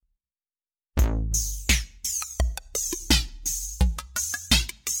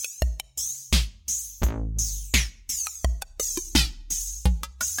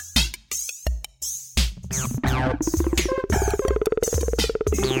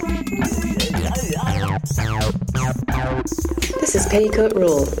This is Petticoat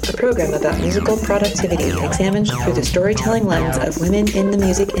Rule, a program about musical productivity examined through the storytelling lens of women in the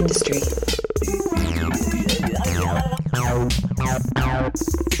music industry.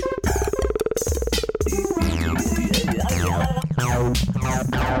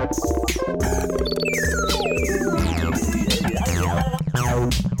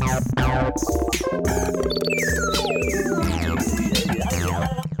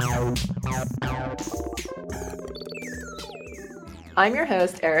 I'm your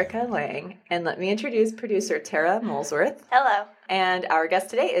host, Erica Lang, and let me introduce producer Tara Molesworth. Hello. And our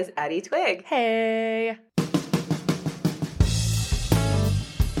guest today is Addie Twig. Hey.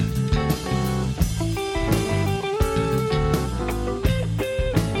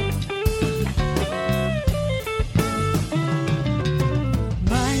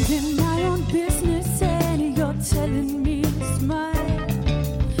 Minding my own business and you're telling me to smile.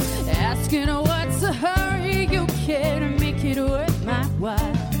 Asking what's the hurry, you care to make it worth my while.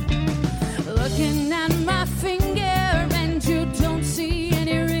 Looking at my finger and you don't see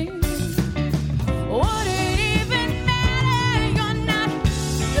any ring. Would it even matter? You're not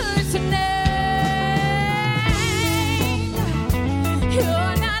listening.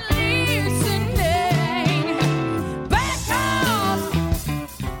 You're not listening. Back off.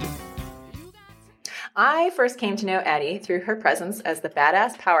 I first came to know Addie through her presence as the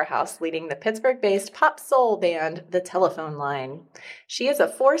badass powerhouse leading the Pittsburgh-based pop soul band, The Telephone Line. She is a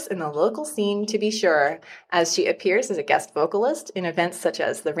force in the local scene, to be sure, as she appears as a guest vocalist in events such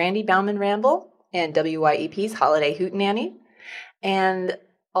as the Randy Bauman Ramble and WYEP's Holiday Hootenanny. And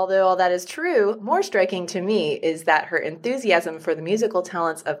although all that is true, more striking to me is that her enthusiasm for the musical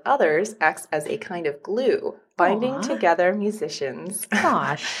talents of others acts as a kind of glue, binding together musicians.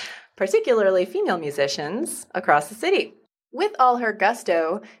 Gosh. Particularly female musicians across the city. With all her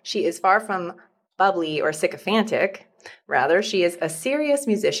gusto, she is far from bubbly or sycophantic. Rather, she is a serious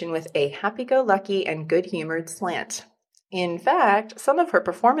musician with a happy-go-lucky and good-humored slant. In fact, some of her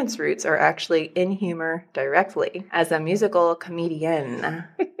performance roots are actually in humor directly, as a musical comedienne.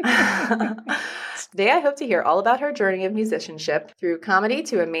 Today, I hope to hear all about her journey of musicianship through comedy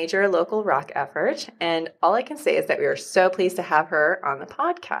to a major local rock effort. And all I can say is that we are so pleased to have her on the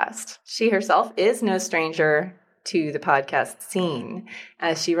podcast. She herself is no stranger to the podcast scene,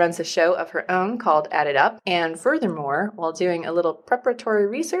 as she runs a show of her own called Add It Up. And furthermore, while doing a little preparatory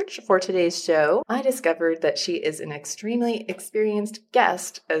research for today's show, I discovered that she is an extremely experienced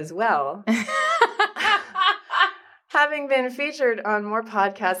guest as well. Having been featured on more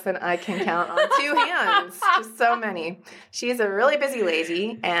podcasts than I can count on two hands. Just so many. She's a really busy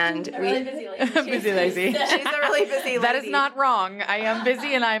lady, and Busy lady. Busy lazy. she's a really busy lady. That is not wrong. I am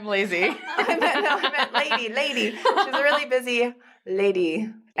busy and I'm lazy. I meant lady. She's a really busy lady,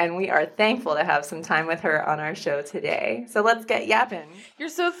 and we are thankful to have some time with her on our show today. So let's get yapping. You're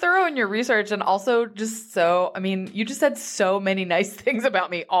so thorough in your research and also just you just said so many nice things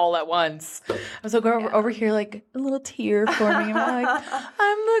about me all at once. I was over here like a little tear forming. I'm like,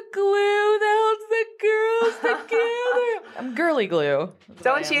 I'm the glue that holds the girls together. I'm girly glue.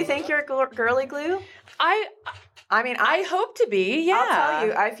 Don't you think you're girly glue? I hope to be, yeah. I'll tell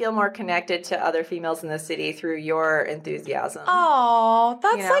you, I feel more connected to other females in the city through your enthusiasm. Oh,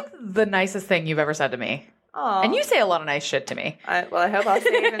 that's You know? like the nicest thing you've ever said to me. Aw. And you say a lot of nice shit to me. I hope I'll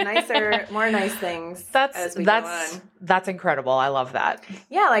say even nicer, more nice things as we go on. That's incredible. I love that.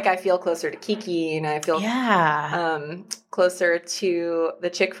 Yeah, like I feel closer to Kiki, and I feel closer to the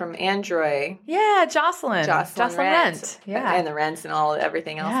chick from Android. Yeah, Jocelyn Rent. Yeah. And the Rents and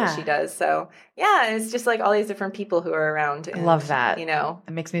everything else that she does. So, yeah, it's just like all these different people who are around. And, I love that. You know.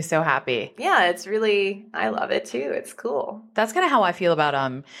 It makes me so happy. Yeah, it's really, I love it too. It's cool. That's kind of how I feel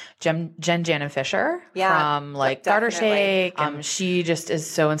about Jen Janin Fisher from like Garter Shake. She just is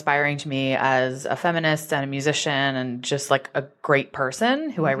so inspiring to me as a feminist and a musician and just like a great person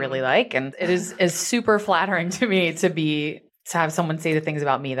who I really like. And it is super flattering to me to have someone say the things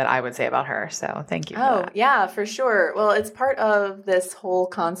about me that I would say about her. So thank you. Oh, yeah, for sure. Well, it's part of this whole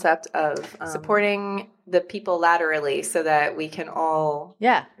concept of supporting the people laterally so that we can all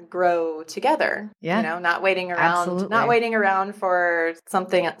grow together. Yeah. You know, not waiting around for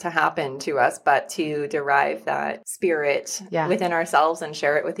something to happen to us, but to derive that spirit within ourselves and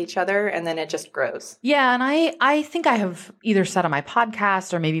share it with each other. And then it just grows. Yeah. And I think I have either said on my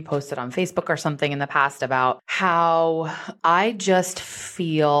podcast or maybe posted on Facebook or something in the past about how I just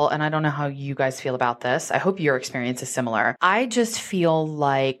feel, and I don't know how you guys feel about this. I hope your experience is similar. I just feel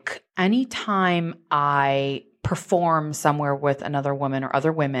like anytime I perform somewhere with another woman or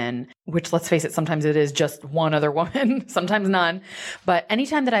other women, which let's face it, sometimes it is just one other woman, sometimes none. But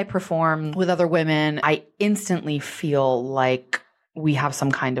anytime that I perform with other women, I instantly feel like we have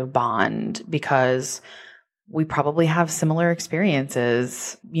some kind of bond because we probably have similar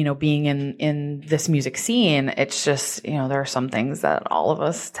experiences, being in this music scene. It's just, there are some things that all of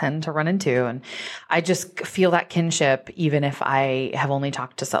us tend to run into. And I just feel that kinship, even if I have only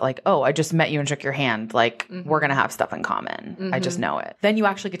talked to I just met you and shook your hand. Like, we're going to have stuff in common. Mm-hmm. I just know it. Then you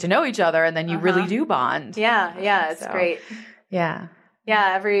actually get to know each other and then you really do bond. Yeah. It's great. Yeah.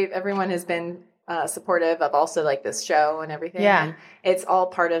 Yeah. Everyone has been supportive of also this show and everything. Yeah. And it's all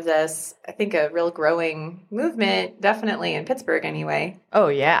part of this, I think, a real growing movement, definitely in Pittsburgh anyway. Oh,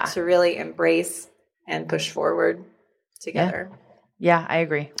 yeah. To really embrace and push forward together. Yeah, I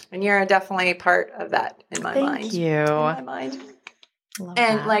agree. And you're definitely part of that in my mind. Thank you. In my mind. Love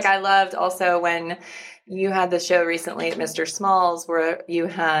and that. I loved also when you had the show recently at Mr. Small's where you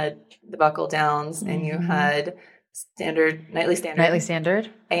had the Buckle Downs and you had Nightly Standard,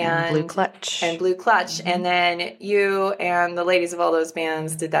 and Blue Clutch. And then you and the ladies of all those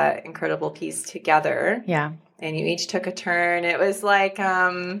bands did that incredible piece together. Yeah. And you each took a turn. It was like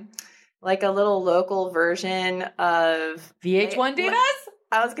a little local version of VH1 Divas?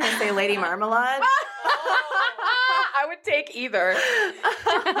 I was going to say Lady Marmalade. I would take either.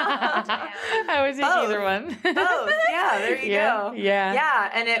 I would take either one. Both. Yeah, there you go. Yeah.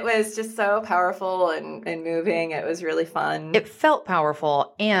 Yeah, and it was just so powerful and moving. It was really fun. It felt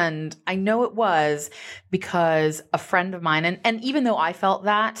powerful, and I know it was because a friend of mine, and even though I felt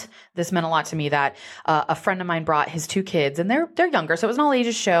that, this meant a lot to me, that a friend of mine brought his 2 kids, and they're younger, so it was an all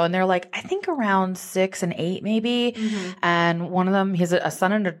ages show, and they're I think around 6 and 8 maybe, and one of them, he has a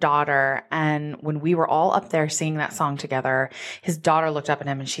son and a daughter, and when we were all up there singing that song together, his daughter looked up at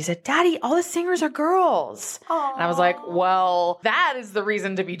him and she said, "Daddy, all the singers are girls." Aww. And I was like, well, that is the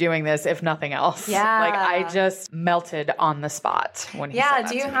reason to be doing this, if nothing else. Yeah. I just melted on the spot when he said that.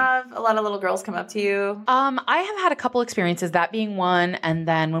 Do you have a lot of little girls come up to you? I have had a couple experiences, that being one. And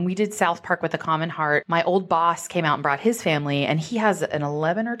then when we did South Park with the Common Heart, my old boss came out and brought his family, and he has an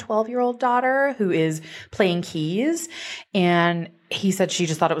 11 or 12-year-old daughter who is playing keys. And he said she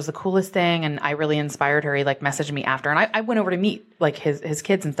just thought it was the coolest thing, and I really inspired her. He messaged me after, and I went over to meet his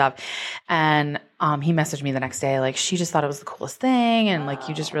kids and stuff, and he messaged me the next day she just thought it was the coolest thing, and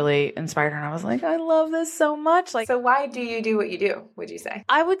you just really inspired her. And I was like, I love this so much. So why do you do what you do, would you say?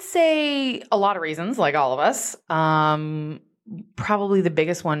 I would say a lot of reasons, like all of us. Probably the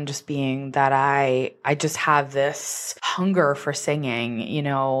biggest one just being that I just have this hunger for singing.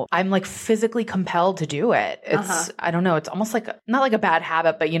 I'm physically compelled to do it. It's I don't know, it's almost not like a bad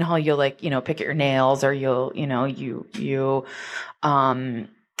habit, but how you'll pick at your nails, or you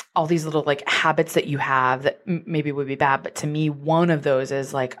all these little habits that you have that maybe would be bad, but to me one of those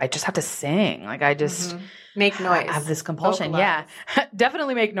is I just have to sing. I just make noise. I have this compulsion. Vocalize. Yeah,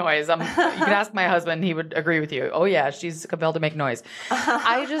 definitely make noise. You can ask my husband; he would agree with you. Oh yeah, she's compelled to make noise.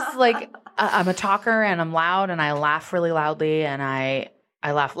 I just I'm a talker, and I'm loud, and I laugh really loudly, and I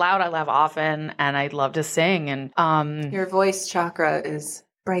laugh loud, I laugh often, and I love to sing. And your voice chakra is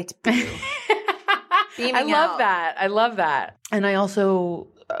bright blue. I love that, and I also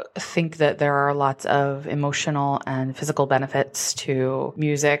think that there are lots of emotional and physical benefits to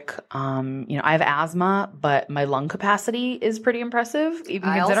music. I have asthma, but my lung capacity is pretty impressive, even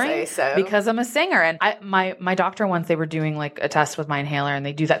considering, say so. Because I'm a singer. And my doctor once, they were doing a test with my inhaler, and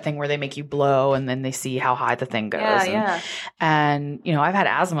they do that thing where they make you blow and then they see how high the thing goes. And I've had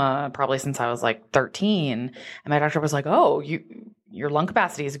asthma probably since I was 13, and my doctor was like, "Oh, your lung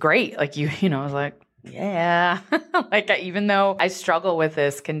capacity is great." I was like, yeah. Even though I struggle with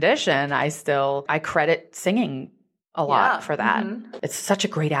this condition, I credit singing a lot for that. Mm-hmm. It's such a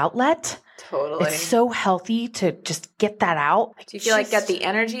great outlet. Totally. It's so healthy to just get that out. Do you feel get the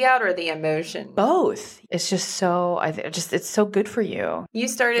energy out or the emotion? Both. It's just so, it's so good for you. You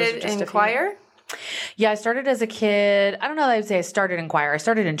started in choir? Yeah, I started as a kid. I don't know that I'd say I started in choir. I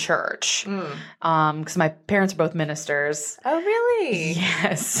started in church because my parents are both ministers. Oh, really?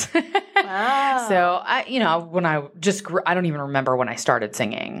 Yes. Wow. So when I just grew, I don't even remember when I started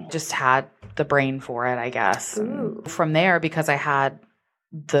singing. Just had the brain for it, I guess. From there, because I had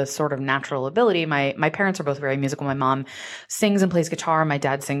the sort of natural ability. My parents are both very musical. My mom sings and plays guitar. My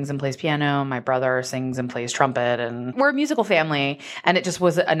dad sings and plays piano. My brother sings and plays trumpet. And we're a musical family. And it just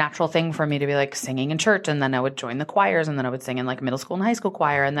was a natural thing for me to be like singing in church. And then I would join the choirs, and then I would sing in like middle school and high school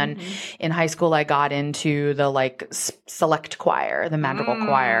choir. And then in high school, I got into the like select choir, the madrigal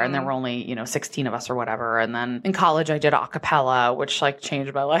choir. And there were only, 16 of us or whatever. And then in college, I did a cappella, which like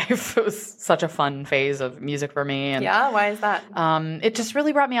changed my life. It was such a fun phase of music for me. And yeah, why is that? It just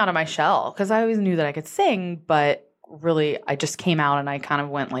really brought me out of my shell, because I always knew that I could sing, but really I just came out and I kind of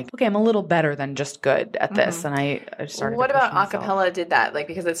went like, okay, I'm a little better than just good at this. And I started. What about acapella did that? Like,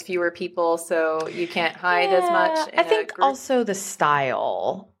 because it's fewer people, so you can't hide as much. I think also the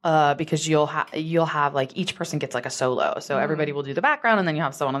style, because you'll have like each person gets like a solo. So everybody will do the background, and then you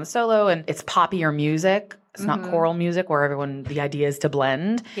have someone on the solo, and it's poppier music. It's not choral music where the idea is to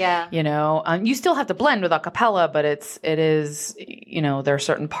blend. Yeah. You still have to blend with a cappella, but it is, there are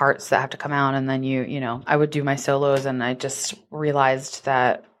certain parts that have to come out. And then I would do my solos, and I just realized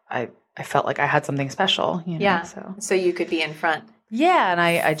that I felt like I had something special, Yeah. So you could be in front. Yeah. And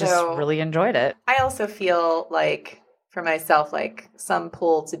I just really enjoyed it. I also feel like for myself, like some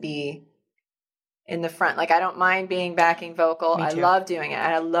pull to be in the front. Like, I don't mind being backing vocal. I love doing it.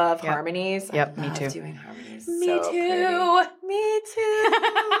 And I love harmonies. Yep, I me too. love doing harmonies. Me so too. Pretty. Me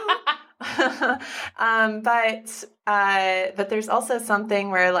too. But there's also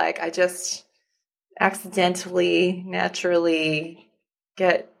something where like I just accidentally, naturally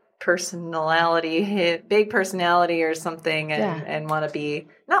get big personality or something, and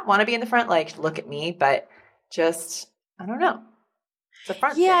not want to be in the front, like look at me, but just, I don't know. The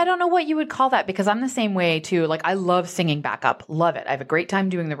front thing. I don't know what you would call that, because I'm the same way too. Like, I love singing backup. Love it. I have a great time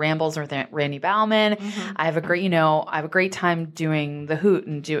doing the rambles with Randy Bauman. I have a great time doing the hoot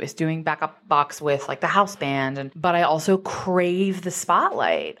and doing backup box with like the house band. But I also crave the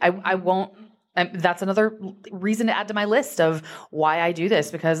spotlight. I won't. That's another reason to add to my list of why I do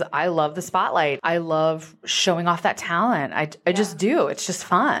this, because I love the spotlight. I love showing off that talent. I just do. It's just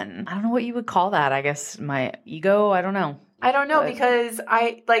fun. I don't know what you would call that. I guess my ego. I don't know. Because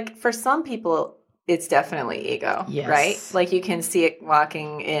for some people, it's definitely ego, yes. right? Like, you can see it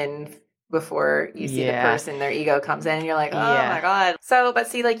walking in before you see the person, their ego comes in, and you're like, oh my God. So, but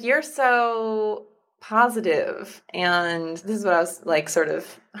see, like, you're so positive, and this is what I was like sort of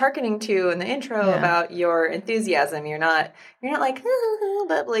hearkening to in the intro about your enthusiasm. You're not like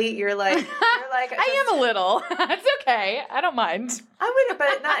bubbly. You're like I am a little. It's okay. I don't mind. I would,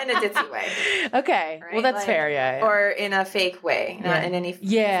 but not in a ditzy way. Okay. Right? Well, that's fair. Yeah. Or in a fake way. Not in any.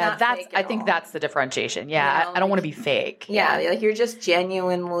 Yeah. I think that's the differentiation. Yeah. I don't want to be fake. Yeah. Like, you're just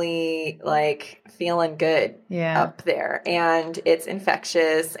genuinely like feeling good up there, and it's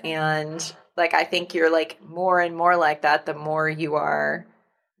infectious. And like, I think you're like more and more like that the more you are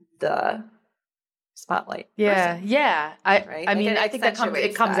the spotlight person. Yeah. I mean, I think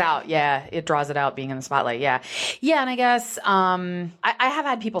it comes out. Yeah. It draws it out being in the spotlight. Yeah. Yeah. And I guess, I have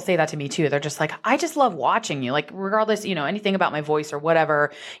had people say that to me too. They're just like, I just love watching you. Like, regardless, anything about my voice or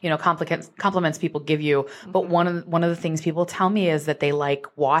whatever, compliments people give you. But one of the things people tell me is that they like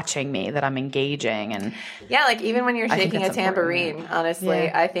watching me, that I'm engaging. And yeah, like even when you're shaking a tambourine,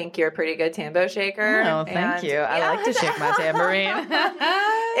 honestly, I think you're a pretty good tambo shaker. Oh, thank you. I like to shake my tambourine.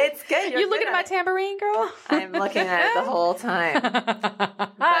 It's good. You looking at my tambourine, girl? I'm looking at it the whole time.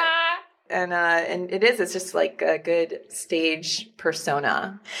 And it's just like a good stage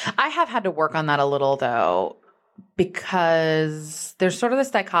persona. I have had to work on that a little though, because there's sort of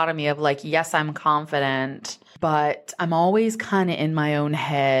this dichotomy of like, yes, I'm confident, but I'm always kind of in my own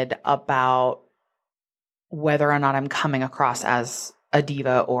head about whether or not I'm coming across as a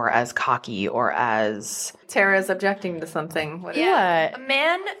diva or as cocky or as... Tara's objecting to something. What? A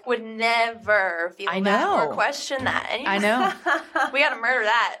man would never feel that or question that. I know. We got to murder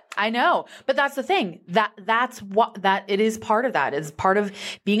that. I know. But that's the thing. That's it is part of that. It's part of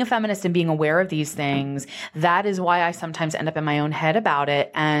being a feminist and being aware of these things. That is why I sometimes end up in my own head about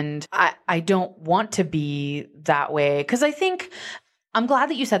it. And I don't want to be that way. Because I'm glad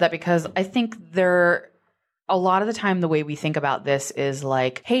that you said that, because I think a lot of the time, the way we think about this is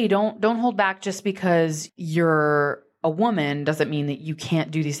like, hey, don't hold back just because you're a woman doesn't mean that you can't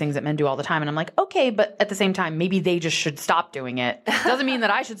do these things that men do all the time. And I'm like, okay, but at the same time, maybe they just should stop doing it. Doesn't mean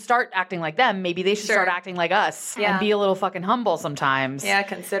that I should start acting like them. Maybe they should start acting like us and be a little fucking humble sometimes. Yeah,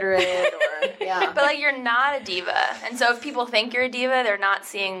 considerate But like, you're not a diva. And so if people think you're a diva, they're not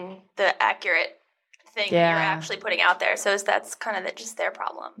seeing the accurate thing you're actually putting out there. So that's kind of just their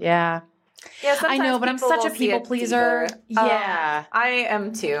problem. Yeah. Yeah, I know, but I'm such a people pleaser. Yeah. I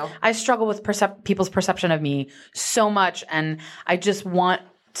am too. I struggle with people's perception of me so much, and I just want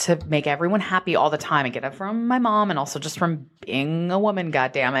to make everyone happy all the time. I get it from my mom and also just from being a woman,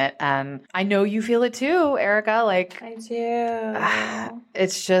 goddammit. And I know you feel it too, Erica. Like, I do.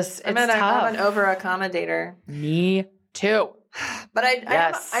 It's just, I'm tough. I'm an over-accommodator. Me too. But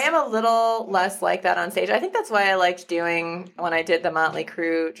I am a little less like that on stage. I think that's why I liked doing when I did the Motley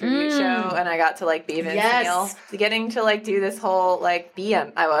Crue tribute show and I got to like be Vince Neil. Getting to like do this whole like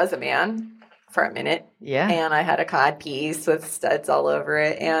I was a man for a minute. Yeah. And I had a cod piece with studs all over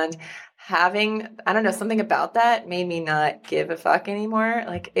it. And having, I don't know, something about that made me not give a fuck anymore.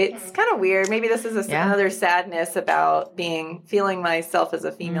 Like, it's kind of weird. Maybe this is another sadness about feeling myself as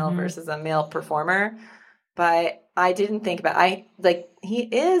a female versus a male performer. But I didn't think about he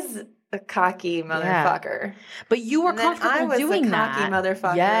is a cocky motherfucker. Yeah. But you were comfortable doing that. I was a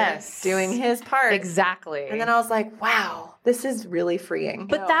cocky motherfucker doing his part. Exactly. And then I was like, wow, this is really freeing.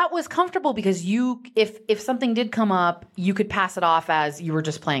 But that was comfortable because if something did come up, you could pass it off as you were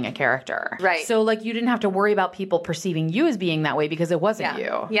just playing a character. Right. So like you didn't have to worry about people perceiving you as being that way because it wasn't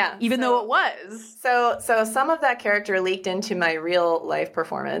you. Yeah. Even though it was. So some of that character leaked into my real life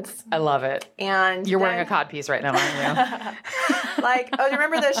performance. I love it. And you're wearing a codpiece right now, aren't you? Do you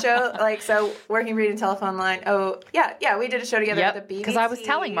remember the show? Working Reading Telephone Line. Oh, yeah, we did a show together at the BBC. Because I was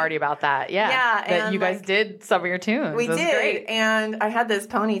telling Marty about that. Yeah. That you guys did some of your tunes. We did. Great. And I had this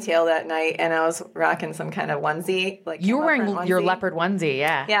ponytail that night, and I was rocking some kind of onesie. You were wearing your leopard onesie,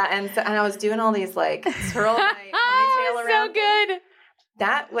 yeah. Yeah, and I was doing all these swirl my ponytail around. So good.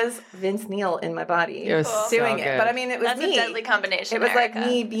 That was Vince Neil in my body doing it. But I mean, it was That's me. a deadly combination. It was like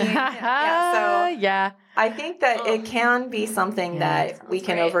me being him. Yeah. I think that it can be something that we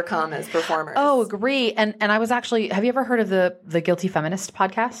can overcome as performers. Oh, agree. And I was actually, have you ever heard of the Guilty Feminist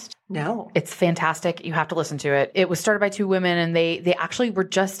podcast? No. It's fantastic. You have to listen to it. It was started by two women and they actually were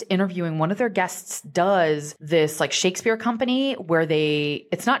just interviewing. One of their guests does this Shakespeare company where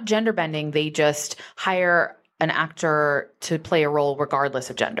it's not gender bending. They just hire an actor to play a role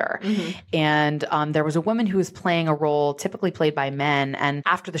regardless of gender. Mm-hmm. And there was a woman who was playing a role typically played by men. And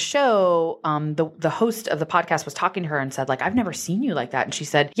after the show, the host of the podcast was talking to her and said, I've never seen you like that. And she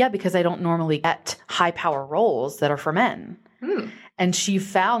said, yeah, because I don't normally get high power roles that are for men. Mm. And she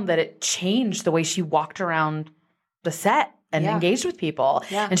found that it changed the way she walked around the set and engaged with people.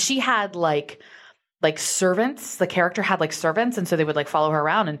 Yeah. And she had servants. The character had servants. And so they would follow her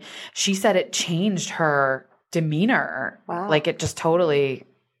around. And she said it changed her demeanor. Wow. It just totally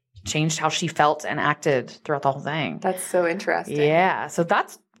changed how she felt and acted throughout the whole thing. That's so interesting. Yeah. So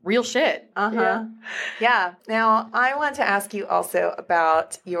that's real shit. Uh-huh. Yeah. Now, I want to ask you also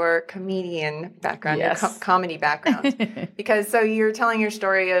about your comedian background, your comedy background. Because so you're telling your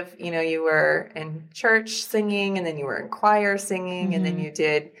story of, you were in church singing and then you were in choir singing and then you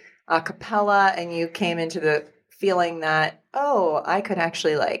did a cappella and you came into the feeling that, I could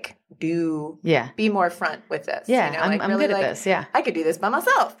actually be more front with this. Yeah, I'm really good at this. Yeah. I could do this by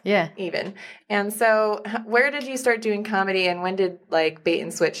myself. Yeah. Even. And so where did you start doing comedy and when did Bait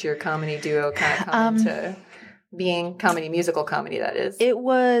and Switch, your comedy duo, kind of come into being musical comedy, that is? It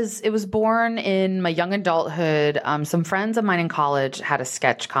was born in my young adulthood. Some friends of mine in college had a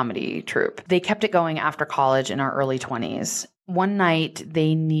sketch comedy troupe. They kept it going after college in our early 20s. One night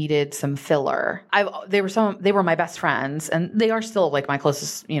they needed some filler. They were my best friends and they are still my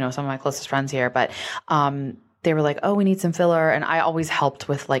closest, some of my closest friends here, but they were like, oh, we need some filler. And I always helped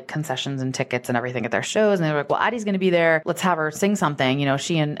with concessions and tickets and everything at their shows. And they were like, well, Addie's going to be there. Let's have her sing something.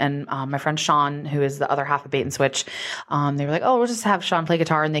 She and my friend Sean, who is the other half of Bait and Switch, they were like, oh, we'll just have Sean play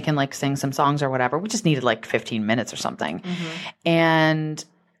guitar and they can sing some songs or whatever. We just needed 15 minutes or something. Mm-hmm. And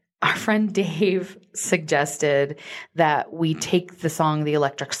our friend Dave suggested that we take the song The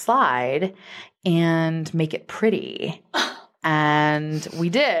Electric Slide and make it pretty. And we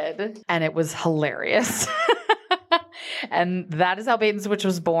did. And it was hilarious. And that is how Bait and Switch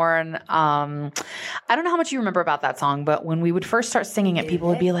was born. I don't know how much you remember about that song, but when we would first start singing it, people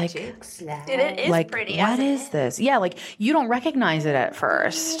would be like, it is pretty. What is this? Yeah, you don't recognize it at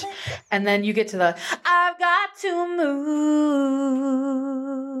first. And then you get to the, I've got to move.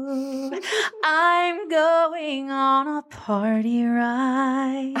 I'm going on a party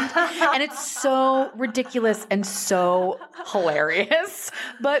ride. And it's so ridiculous and so hilarious,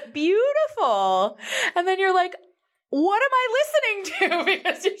 but beautiful. And then you're like, what am I listening to?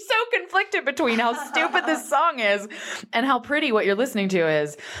 Because you're so conflicted between how stupid this song is and how pretty what you're listening to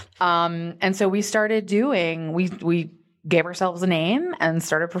is. And so we started doing, we gave ourselves a name and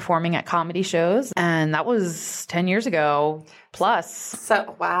started performing at comedy shows. And that was 10 years ago plus.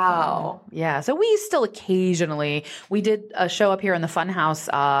 So, wow. Yeah. So we still occasionally, we did a show up here in the Funhouse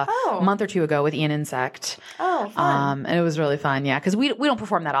a month or two ago with Ian Insect. Oh, fun. And it was really fun. Yeah. Cause we don't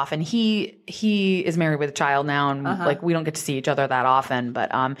perform that often. He is married with a child now and like we don't get to see each other that often,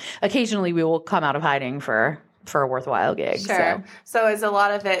 but occasionally we will come out of hiding for a worthwhile gig. Sure. So is a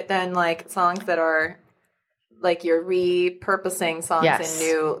lot of it then like songs that are like you're repurposing songs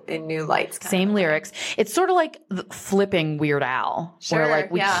in new lights? Same lyrics. It's sort of like flipping Weird Al, where like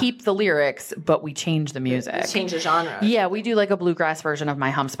we keep the lyrics, but we change the music. Change the genre. Yeah, we do like a bluegrass version of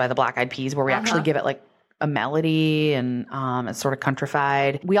My Humps by the Black Eyed Peas, where we actually give it like a melody and it's sort of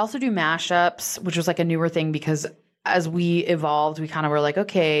countrified. We also do mashups, which was like a newer thing because as we evolved, we kind of were like,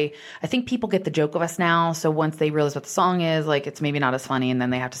 okay, I think people get the joke of us now. So once they realize what the song is, like it's maybe not as funny and then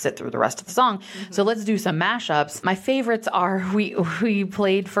they have to sit through the rest of the song. So let's do some mashups. My favorites are, we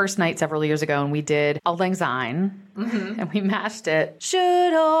played First Night several years ago and we did Auld Lang Syne. And we mashed it.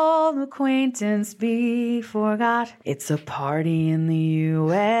 Should all acquaintance be forgot? It's a party in the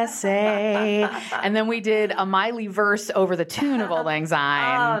USA. And then we did a Miley verse over the tune of Auld Lang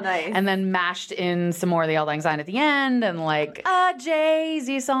Syne. Oh, nice. And then mashed in some more of the Auld Lang Syne at the end. And like a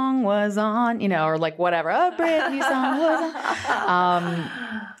Jay-Z song was on, or like whatever. A Britney song was on.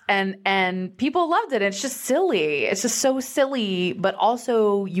 And people loved it. It's just silly. It's just so silly, but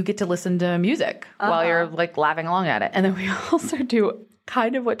also you get to listen to music while you're like laughing along at it. And then we also do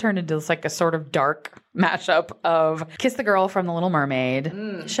kind of what turned into like a sort of dark mashup of Kiss the Girl from The Little Mermaid,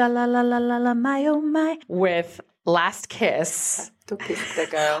 Sha-la-la-la-la-la, my oh my, with Last Kiss. To kiss the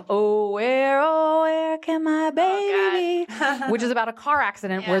girl. Oh, where can my baby be? Which is about a car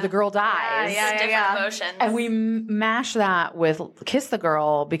accident where the girl dies. Different emotions. And we mash that with Kiss the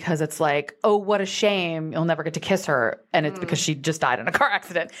Girl because it's like, oh, what a shame. You'll never get to kiss her. And it's because she just died in a car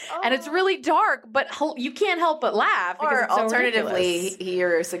accident. And it's really dark, but you can't help but laugh. Or it's so alternatively, ridiculous.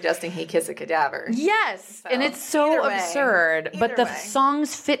 you're suggesting he kiss a cadaver. Yes. And it's so absurd. But the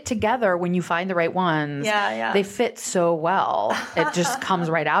songs fit together when you find the right ones. Yeah. They fit so well. It just comes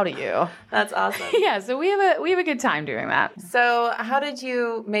right out of you. That's awesome. Yeah, so we have a good time doing that. So how did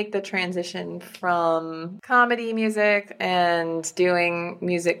you make the transition from comedy music and doing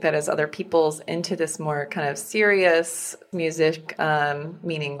music that is other people's into this more kind of serious music,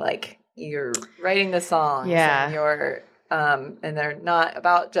 meaning like you're writing the songs and you're and they're not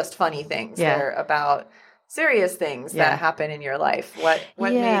about just funny things. They're about serious things that happen in your life. What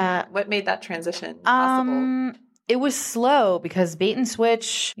made that transition possible? It was slow because Bait and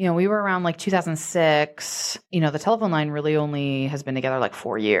Switch, we were around like 2006. The telephone line really only has been together like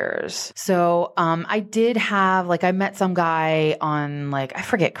 4 years. So I did have I met some guy on I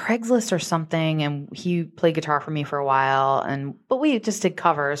forget, Craigslist or something, and he played guitar for me for a while. But we just did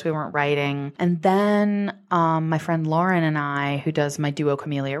covers. We weren't writing. And then my friend Lauren and I, who does my duo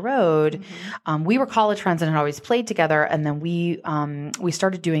Camellia Road, we were college friends and had always played together. And then we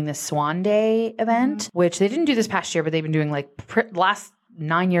started doing this Swan Day event, which they didn't do this past year, but they've been doing last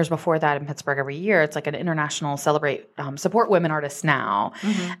 9 years before that in Pittsburgh every year. It's like an international support women artists now.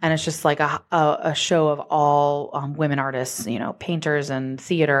 And it's just like a show of all women artists, painters and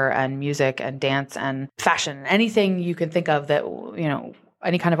theater and music and dance and fashion, anything you can think of that,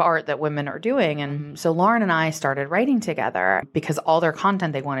 any kind of art that women are doing. And so Lauren and I started writing together because all their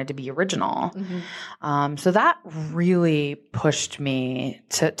content, they wanted to be original. So that really pushed me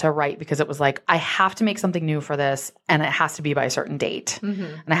to write because it was like, I have to make something new for this and it has to be by a certain date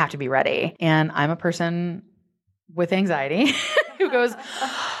and I have to be ready. And I'm a person with anxiety who goes,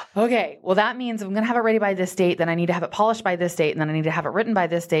 okay, well, that means if I'm going to have it ready by this date, then I need to have it polished by this date, and then I need to have it written by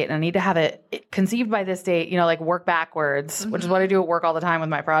this date, and I need to have it conceived by this date, work backwards, which is what I do at work all the time with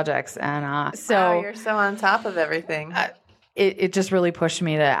my projects. And so you're so on top of everything. It just really pushed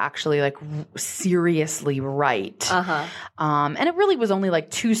me to actually seriously write. And it really was only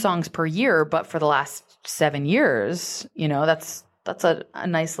 2 songs per year, but for the last 7 years, that's a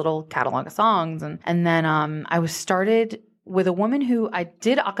nice little catalog of songs. And then I was started with a woman who I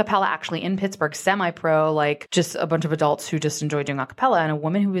did a cappella actually in Pittsburgh, semi-pro, just a bunch of adults who just enjoy doing a cappella. And a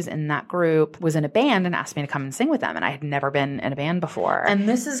woman who was in that group was in a band and asked me to come and sing with them. And I had never been in a band before. And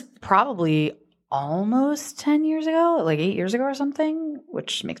this is probably almost 10 years ago, like 8 years ago or something,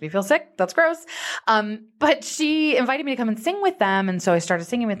 which makes me feel sick. That's gross. But she invited me to come and sing with them. And so I started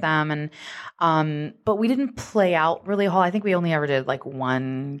singing with them. And, but we didn't play out really whole. I think we only ever did like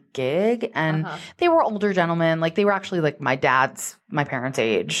one gig, and they were older gentlemen. Like they were actually like my parents'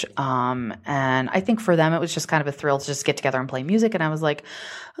 age. And I think for them, it was just kind of a thrill to just get together and play music. And I was like,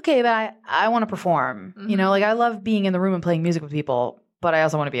 okay, but I want to perform, you know, like I love being in the room and playing music with people, but I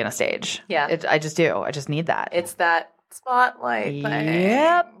also want to be on a stage. Yeah. I just do. I just need that. It's that spotlight thing.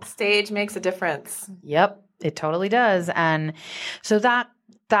 Yep. Stage makes a difference. Yep. It totally does. And so that,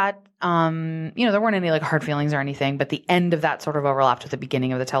 you know, there weren't any like hard feelings or anything, but the end of that sort of overlapped with the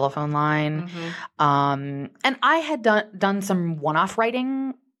beginning of the telephone line. And I had done some one-off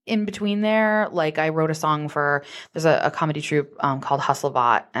writing in between there. Like I wrote a song there's a comedy troupe called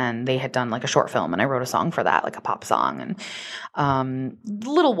Hustlebot, and they had done like a short film, and I wrote a song for that, like a pop song, and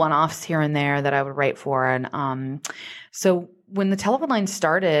little one-offs here and there that I would write for. And so when the telephone line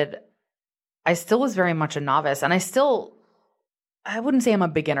started, I still was very much a novice, and I wouldn't say I'm a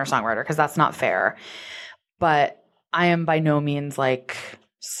beginner songwriter because that's not fair, but I am by no means like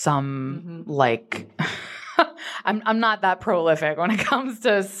some like I'm not that prolific when it comes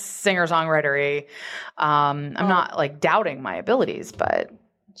to singer-songwritery. I'm not like doubting my abilities, but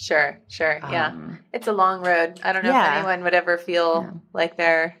Sure. Yeah. It's a long road. I don't know if anyone would ever feel like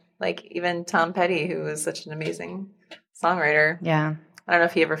they're like even Tom Petty, who was such an amazing songwriter. Yeah. I don't know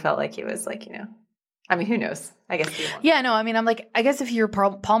if he ever felt like he was like, you know, I mean, who knows? I guess he won't. Yeah, no, I mean, I'm like, I guess if you're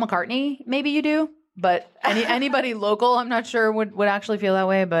Paul McCartney, maybe you do, but anybody local, I'm not sure would actually feel that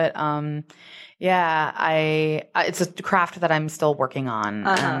way. But yeah, it's a craft that I'm still working on.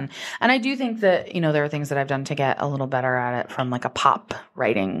 And I do think that, you know, there are things that I've done to get a little better at it from like a pop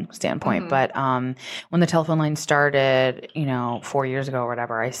writing standpoint. But when the telephone line started, you know, 4 years ago or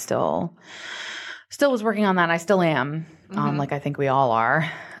whatever, I still was working on that. And I still am. Like I think we all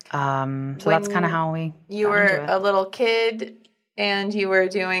are. So that's kind of how you were a little kid and you were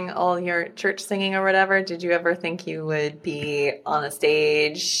doing all your church singing or whatever. Did you ever think you would be on a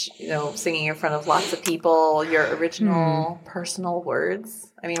stage, you know, singing in front of lots of people, your original personal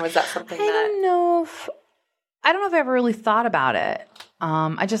words? I mean, was that something I don't know if I ever really thought about it.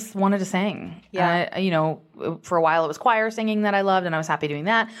 I just wanted to sing. Yeah. You know, for a while it was choir singing that I loved, and I was happy doing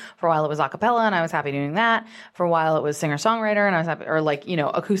that. For a while it was a cappella, and I was happy doing that. For a while it was singer-songwriter, and I was happy, or like, you know,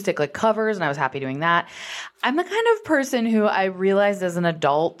 acoustic like covers, and I was happy doing that. I'm the kind of person who I realized as an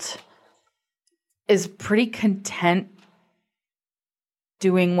adult is pretty content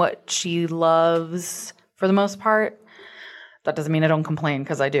doing what she loves for the most part. That doesn't mean I don't complain,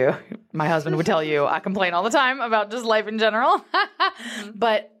 because I do. My husband would tell you I complain all the time about just life in general.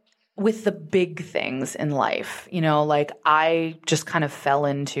 But with the big things in life, you know, like I just kind of fell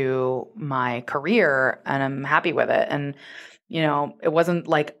into my career and I'm happy with it. And, you know, it wasn't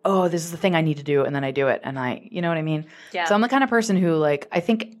like, oh, this is the thing I need to do, and then I do it. And you know what I mean? Yeah. So I'm the kind of person who, like, I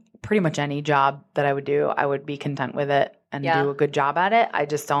think pretty much any job that I would do, I would be content with it and do a good job at it.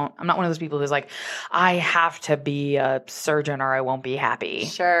 I'm not one of those people who's like, I have to be a surgeon or I won't be happy.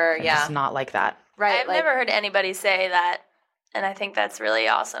 Sure, I'm just not like that. Right. I've never heard anybody say that, and I think that's really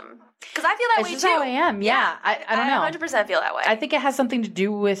awesome. Because I feel that way too. How I am. Yeah. I don't know. I 100% feel that way. I think it has something to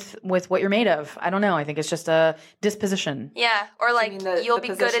do with what you're made of. I don't know. I think it's just a disposition. Yeah. Or like you'll be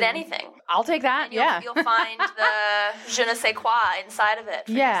good at anything. I'll take that. You'll find the je ne sais quoi inside of it.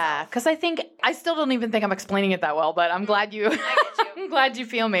 Yeah. Because I still don't even think I'm explaining it that well, but I'm glad you. I'm glad you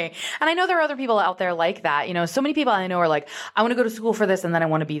feel me. And I know there are other people out there like that. You know, so many people I know are like, I want to go to school for this and then I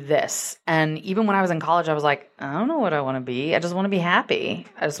want to be this. And even when I was in college, I was like, I don't know what I want to be. I just want to be happy.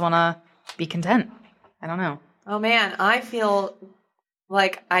 I just want to be content. I don't know. Oh man, I feel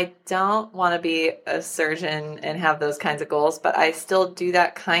like I don't want to be a surgeon and have those kinds of goals, but I still do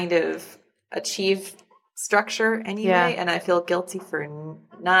that kind of achieve structure anyway. Yeah. And I feel guilty for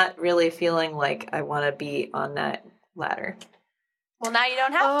not really feeling like I want to be on that ladder. Well, now you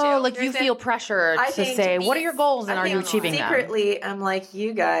don't have to. Oh, like you feel pressure to say, what are your goals and are you achieving them? Secretly, I'm like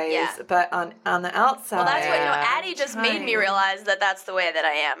you guys, but on the outside. Well, that's what, Addie just made me realize that that's the way that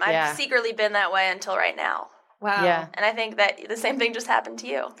I am. I've secretly been that way until right now. Wow. Yeah. And I think that the same thing just happened to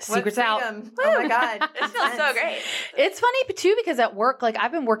you. Secret's out. Oh my God. It feels so great. It's funny too, because at work, like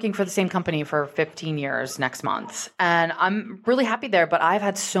I've been working for the same company for 15 years next month, and I'm really happy there, but I've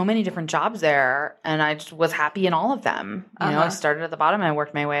had so many different jobs there and I just was happy in all of them. You know, I started at the bottom and I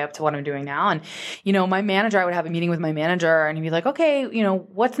worked my way up to what I'm doing now. And, you know, my manager, I would have a meeting with my manager and he'd be like, okay, you know,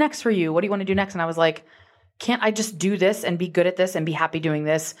 what's next for you? What do you want to do next? And I was like, can't I just do this and be good at this and be happy doing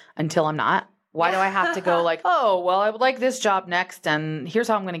this until I'm not? Why do I have to go like, oh, well, I would like this job next, and here's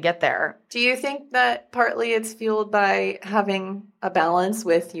how I'm going to get there? Do you think that partly it's fueled by having a balance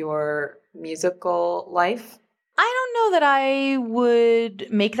with your musical life? I don't know that I would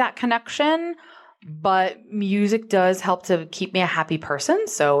make that connection, but music does help to keep me a happy person,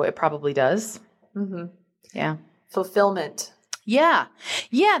 so it probably does. Mm-hmm. Yeah. Fulfillment. Yeah.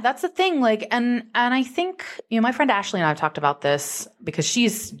 Yeah, that's the thing. Like, and I think, my friend Ashley and I have talked about this because she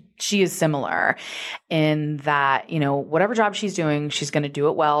is similar in that, whatever job she's doing, she's going to do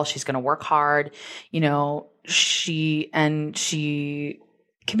it well. She's going to work hard. She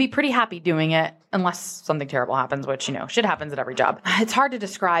can be pretty happy doing it unless something terrible happens, which, shit happens at every job. It's hard to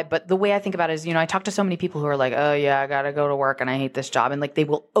describe, but the way I think about it is, I talk to so many people who are like, oh yeah, I got to go to work and I hate this job. And like, they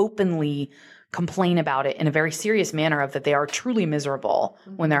will openly complain about it in a very serious manner of that they are truly miserable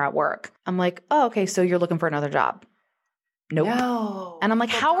when they're at work. I'm like, oh, okay, so you're looking for another job. Nope. No. And I'm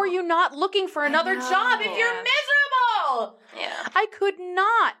like, how are you not looking for another job if you're miserable? Yeah. I could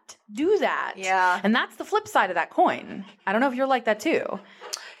not do that. Yeah. And that's the flip side of that coin. I don't know if you're like that too.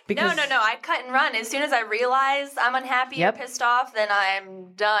 No. I cut and run. As soon as I realize I'm unhappy or pissed off, then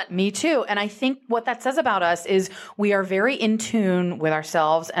I'm done. Me too. And I think what that says about us is we are very in tune with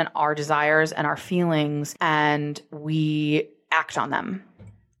ourselves and our desires and our feelings, and we act on them.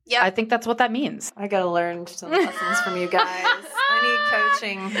 Yeah, I think that's what that means. I got to learn some lessons from you guys. I need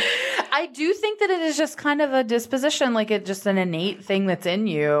coaching. I do think that it is just kind of a disposition, like it's just an innate thing that's in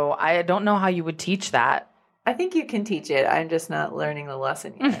you. I don't know how you would teach that. I think you can teach it. I'm just not learning the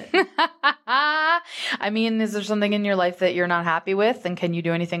lesson yet. I mean, is there something in your life that you're not happy with, and can you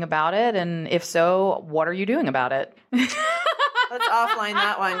do anything about it? And if so, what are you doing about it? Let's offline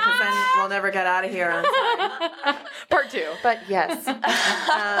that one because then we'll never get out of here on time. Part 2. But yes,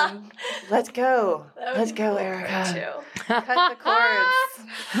 let's go. Let's go, Erica. Cut the cords.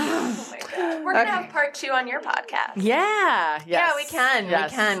 Oh my God. We're going to have part 2 on your podcast. Yeah. Yes. Yeah, we can.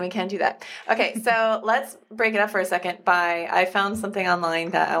 Yes. We can do that. Okay, so let's break it up for a second I found something online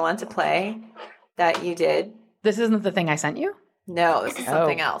that I want to play that you did. This isn't the thing I sent you? No, this is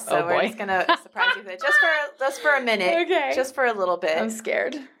something else. So we're just going to surprise you with it just for a minute. Okay. Just for a little bit. I'm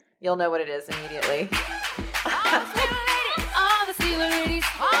scared. You'll know what it is immediately. All the Steeler ladies, all the Steeler ladies,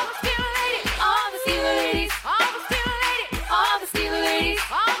 all the Steeler ladies, all the Steeler ladies, all the Steeler ladies,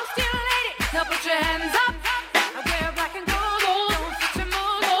 all the Steeler ladies. Now put your hands up. I wear black and gold. Don't put your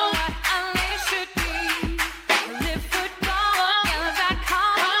mold on. And they should be. Live football. Yellow that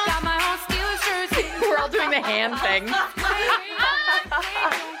collar. Got my own Steelers jersey. We're all doing the hand thing. Don't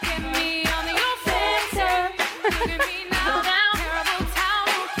get me on the offensive. Look at me now. Terrible towel.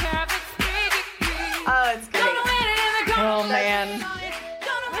 Care if it's 3 degrees. Oh, it's great. Oh, man.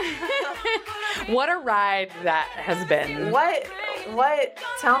 What a ride that has been. What?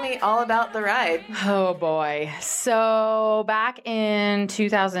 Tell me all about the ride. Oh, boy. So back in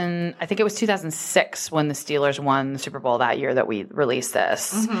 2000, I think it was 2006 when the Steelers won the Super Bowl that year that we released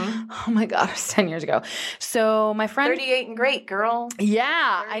this. Mm-hmm. Oh, my God. It was 10 years ago. So my friend... 38 and great, girl.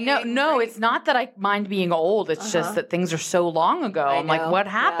 Yeah, I know. No, it's not that I mind being old. It's just that things are so long ago. I'm like, what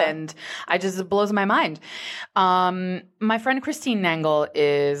happened? Yeah. It blows my mind. My friend Christine Nangle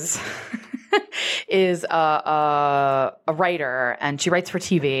is... is a writer, and she writes for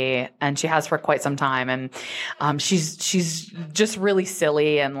TV, and she has for quite some time, and she's just really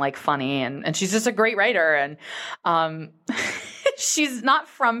silly and like funny, and she's just a great writer, and she's not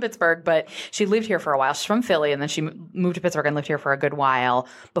from Pittsburgh, but she lived here for a while. She's from Philly, and then she moved to Pittsburgh and lived here for a good while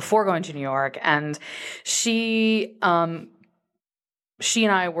before going to New York, and she and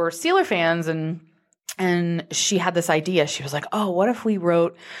I were Steeler fans, and she had this idea. She was like, oh, what if we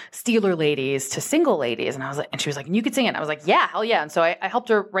wrote Steeler ladies to single ladies? And she was like, and you could sing it. And I was like, yeah, hell yeah. And so I helped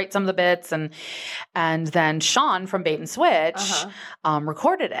her write some of the bits. And then Sean from Bait and Switch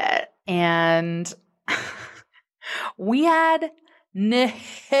recorded it. And we had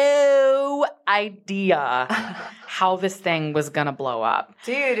no idea how this thing was going to blow up.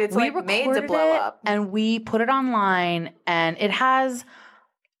 Dude, it's made to blow up. And we put it online, and it has...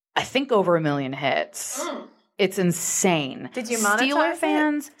 I think over 1 million hits. It's insane. Did you monetize Steeler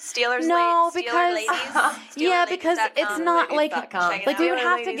fans? Steelers, no, Steeler because ladies, because it's not like we would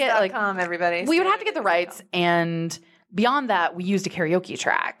have to get like everybody. We would have to get the rights, and beyond that, we used a karaoke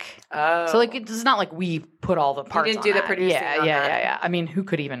track. Oh, so like it's not like we put all the parts. You didn't do the producing. Yeah. I mean, who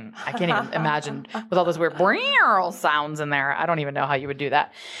could even? I can't even imagine with all those weird sounds in there. I don't even know how you would do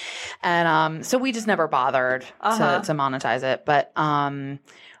that. And so we just never bothered to monetize it, but.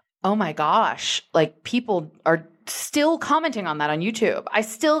 Oh my gosh, like people are still commenting on that on YouTube. I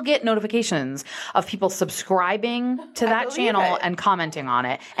still get notifications of people subscribing to that channel and commenting on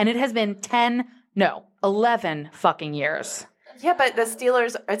it. And it has been 11 fucking years. Yeah, but the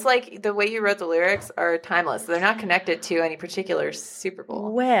Steelers, it's like the way you wrote the lyrics are timeless. They're not connected to any particular Super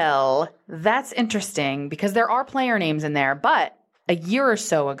Bowl. Well, that's interesting because there are player names in there. But a year or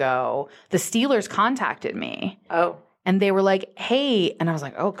so ago, the Steelers contacted me. Oh. And they were like, hey, and I was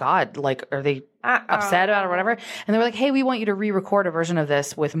like, oh God, like, are they upset about it or whatever? And they were like, hey, we want you to re-record a version of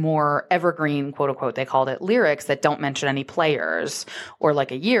this with more evergreen, quote unquote, they called it, lyrics that don't mention any players or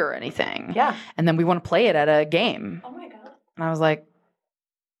like a year or anything. Yeah. And then we want to play it at a game. Oh my God. And I was like,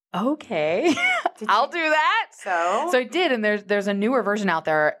 okay, I'll do that. So I did. And there's a newer version out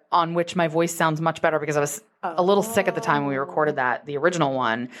there on which my voice sounds much better because I was a little sick at the time when we recorded the original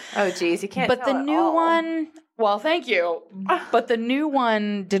one. Oh, geez. You can't But the new one... Well, thank you. But the new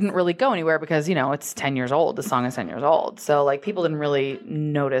one didn't really go anywhere because, it's 10 years old. The song is 10 years old. So, like, people didn't really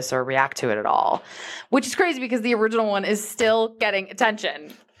notice or react to it at all, which is crazy because the original one is still getting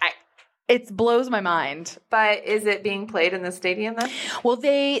attention. It blows my mind. But is it being played in the stadium then? Well,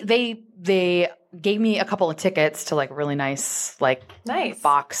 they gave me a couple of tickets to, like, really nice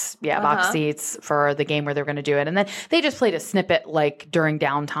box seats for the game where they're going to do it. And then they just played a snippet, like, during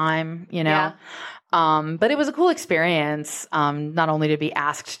downtime, Yeah. But it was a cool experience, not only to be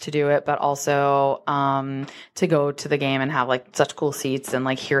asked to do it, but also to go to the game and have like such cool seats and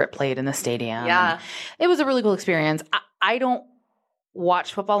like hear it played in the stadium. Yeah. And it was a really cool experience. I don't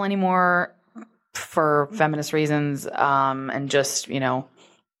watch football anymore for feminist reasons and just,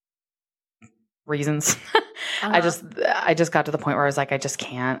 reasons. I just got to the point where I was like, I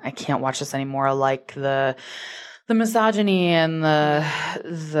can't watch this anymore. Like the misogyny and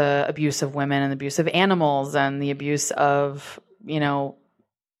the abuse of women and the abuse of animals and the abuse of,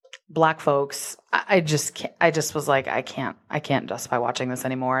 Black folks. I just was like, I can't justify watching this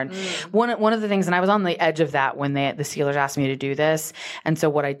anymore. And one of the things, and I was on the edge of that when the Steelers asked me to do this. And so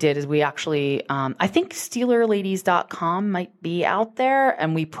what I did is we actually, I think SteelerLadies.com might be out there.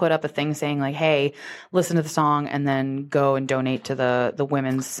 And we put up a thing saying like, hey, listen to the song and then go and donate to the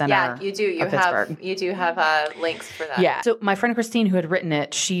Women's Center. Yeah, you do. You do have links for that. Yeah. So my friend Christine, who had written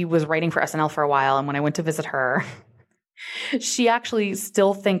it, she was writing for SNL for a while. And when I went to visit her, she actually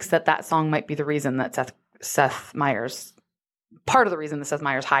still thinks that song might be the reason that Seth Meyers, part of the reason that Seth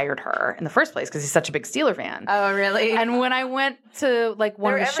Meyers hired her in the first place, because he's such a big Steeler fan. Oh, really? And when I went to like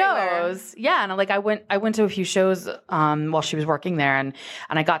one of the shows, and like I went to a few shows while she was working there, and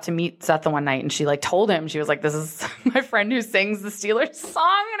I got to meet Seth the one night, and she like told him, she was like, "This is my friend who sings the Steelers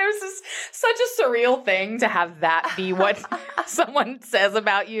song," and it was just such a surreal thing to have that be what someone says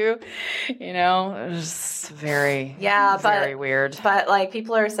about you. It was just very weird. But like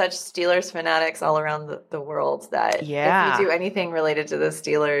people are such Steelers fanatics all around the world that if you do anything related to the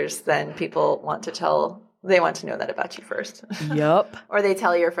Steelers, then people want to know that about you first. Yep. Or they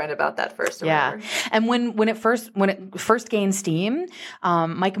tell your friend about that first. Or whatever. And when it first gained steam,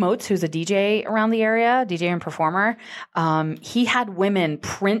 Mike Moats, who's a DJ around the area, DJ and performer, he had women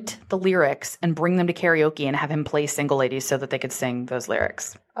print the lyrics and bring them to karaoke and have him play Single Ladies so that they could sing those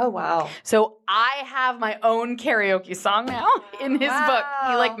lyrics. Oh, wow. So I have my own karaoke song now in his book.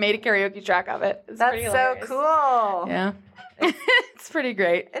 He like made a karaoke track of it. That's so cool. Yeah. It's pretty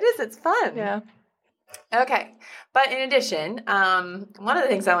great. It is. It's fun. Yeah. Okay. But in addition, one of the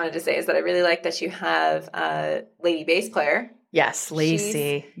things I wanted to say is that I really like that you have a lady bass player. Yes,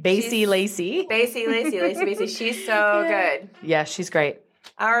 Lacey. Lacey. Lacey. She's so good. Yeah, she's great.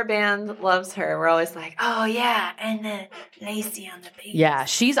 Our band loves her. We're always like, oh yeah, and then Lacey on the bass. Yeah,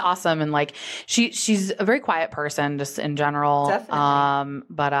 she's awesome, and like she's a very quiet person just in general. Definitely.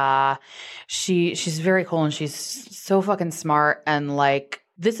 But she's very cool, and she's so fucking smart, and like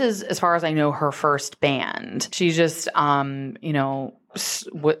this is, as far as I know, her first band. She's just learned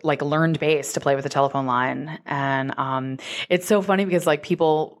bass to play with the telephone line. And it's so funny because like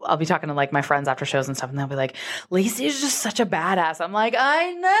I'll be talking to like my friends after shows and stuff, and they'll be like, Lacey is just such a badass. I'm like,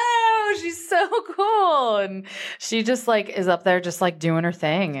 I know, she's so cool. And she just like is up there just like doing her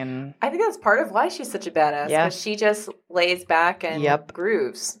thing. And I think that's part of why she's such a badass. Yeah. Because she just lays back and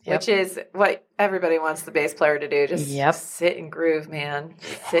grooves, which is what everybody wants the bass player to do. Just sit and groove, man.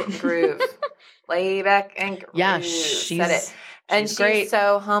 Sit and groove. Lay back and groove. Yeah, she's great.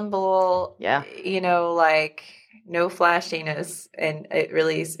 So humble. Yeah. Like no flashiness. And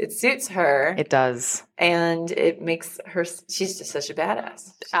it suits her. It does. And it makes her, she's just such a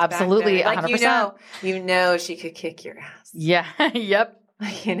badass. She's absolutely. 100%. Like, she could kick your ass. Yeah. Yep.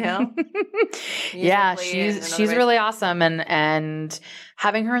 Yeah, she's really awesome. And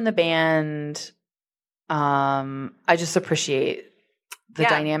having her in the band, I just appreciate the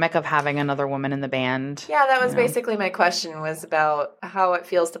dynamic of having another woman in the band. Yeah, that was basically my question, was about how it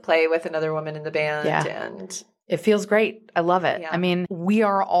feels to play with another woman in the band. Yeah. And it feels great. I love it. Yeah. I mean, we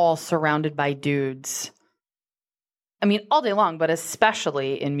are all surrounded by dudes. I mean, all day long, but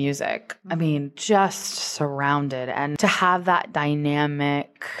especially in music. I mean, just surrounded. And to have that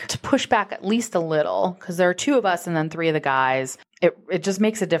dynamic, to push back at least a little, because there are 2 of us and then 3 of the guys. It just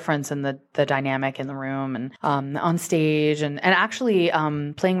makes a difference in the dynamic in the room and on stage. And actually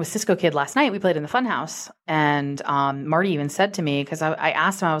playing with Cisco Kid last night, we played in the Funhouse. And Marty even said to me, because I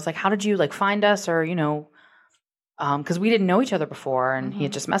asked him, I was like, how did you like find us, or, you know, because we didn't know each other before. And he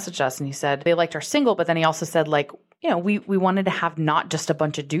had just messaged us and he said they liked our single, but then he also said, like, you know, we wanted to have not just a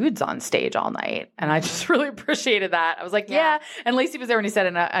bunch of dudes on stage all night. And I just really appreciated that. I was like, yeah. And Lacey was there when he said it,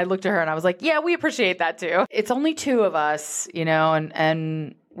 and I looked at her and I was like, yeah, we appreciate that too. It's only 2 of us, you know,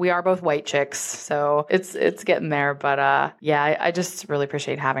 and we are both white chicks. So it's getting there. But I just really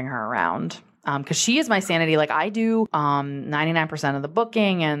appreciate having her around. Because she is my sanity. Like, I do 99% of the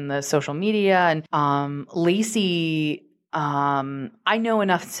booking and the social media. And Lacey, I know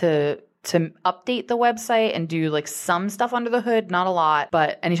enough to update the website and do like some stuff under the hood, not a lot.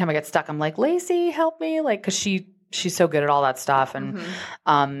 But anytime I get stuck, I'm like, Lacey, help me. Like, because she's so good at all that stuff. And,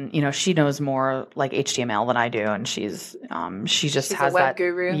 you know, she knows more like HTML than I do. And she just she's has a web that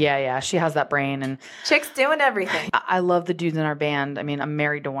guru. Yeah. She has that brain. And chicks doing everything. I love the dudes in our band. I mean, I'm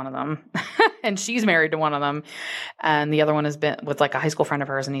married to one of them and she's married to one of them. And the other one has been with like a high school friend of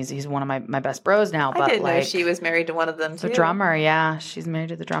hers. And he's one of my best bros now. But I didn't like, know she was married to one of them too. The drummer. Yeah. She's married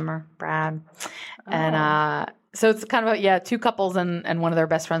to the drummer, Brad. And, so it's kind of 2 couples and one of their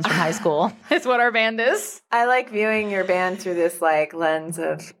best friends from high school is what our band is. I like viewing your band through this like lens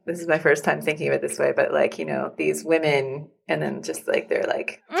of, this is my first time thinking of it this way, but like, you know, these women and then just like they're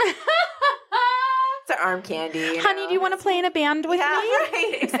like it's their arm candy. Honey, do you want to play in a band with me?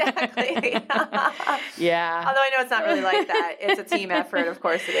 Right, exactly. Yeah. Although I know it's not really like that. It's a team effort, of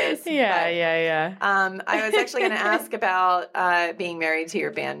course it is. Yeah. I was actually going to ask about being married to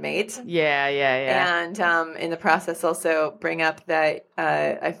your bandmate. Yeah. And in the process also bring up that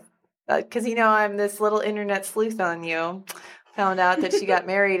because, you know, I'm this little internet sleuth on you. Found out that she got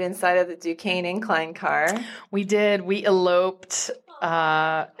married inside of the Duquesne Incline car. We did. We eloped.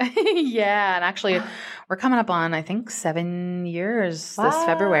 And actually we're coming up on, I think, 7 years this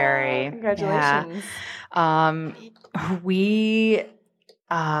February. Congratulations.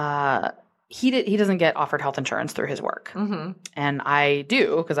 He doesn't get offered health insurance through his work. And I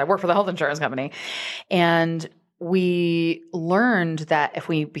do, because I work for the health insurance company. And we learned that if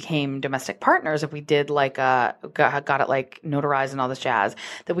we became domestic partners, if we did like got it like notarized and all this jazz,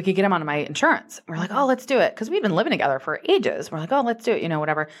 that we could get him on my insurance. And we're like, oh, let's do it. Because we've been living together for ages. We're like, oh, let's do it. You know,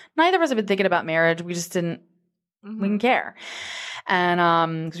 whatever. Neither of us have been thinking about marriage. We just didn't, we didn't care.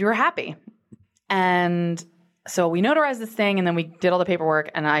 And because we were happy. And so we notarized this thing and then we did all the paperwork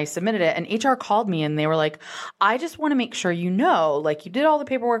and I submitted it, and HR called me and they were like, I just want to make sure you know, like you did all the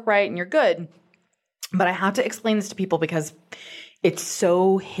paperwork right and you're good. But I have to explain this to people because it's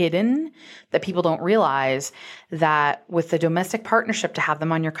so hidden that people don't realize that with the domestic partnership, to have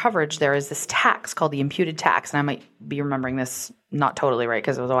them on your coverage, there is this tax called the imputed tax. And I might be remembering this not totally right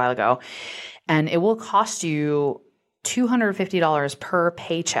because it was a while ago. And it will cost you $250 per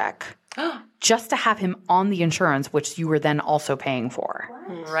paycheck just to have him on the insurance, which you were then also paying for.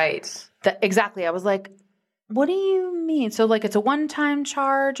 Right. Exactly. I was like, what do you mean? So like it's a one-time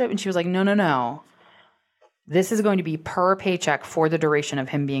charge? And she was like, no. This is going to be per paycheck for the duration of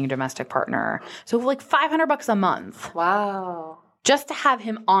him being a domestic partner. So like $500 a month. Wow. Just to have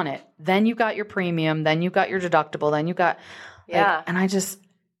him on it. Then you got your premium. Then you got your deductible. Then you got, and I was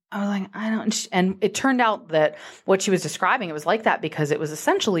like, I don't, and it turned out that what she was describing, it was like that because it was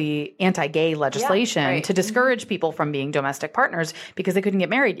essentially anti-gay legislation to discourage people from being domestic partners because they couldn't get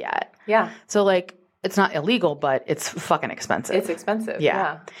married yet. Yeah. So like, it's not illegal, but it's fucking expensive. It's expensive.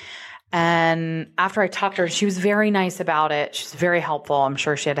 Yeah. And after I talked to her, she was very nice about it. She's very helpful. I'm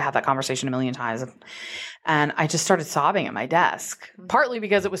sure she had to have that conversation a million times. And I just started sobbing at my desk, partly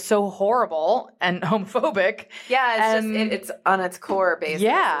because it was so horrible and homophobic. Yeah, it's on its core basis.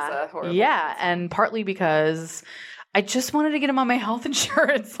 Yeah, and partly because I just wanted to get him on my health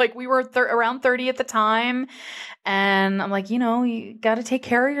insurance. Like we were around 30 at the time. And I'm like, you got to take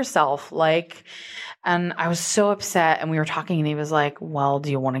care of yourself. Like, and I was so upset, and we were talking, and he was like, well,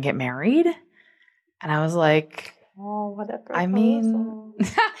 do you want to get married? And I was like, oh, whatever. I mean,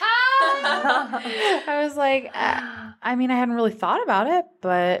 I was like, I mean, I hadn't really thought about it,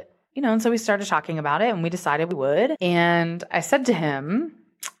 but, and so we started talking about it, and we decided we would. And I said to him,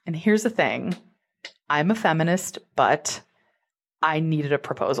 and here's the thing, I'm a feminist, but I needed a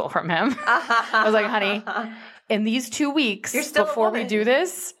proposal from him. I was like, honey, in these 2 weeks before we do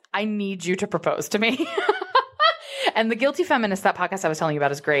this, I need you to propose to me. And the Guilty Feminist, that podcast I was telling you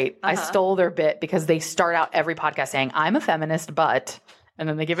about, is great. I stole their bit because they start out every podcast saying, I'm a feminist, but... And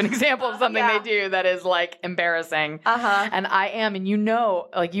then they give an example of something they do that is like embarrassing. And I am, and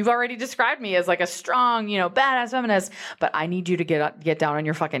like you've already described me as like a strong, badass feminist, but I need you to get down on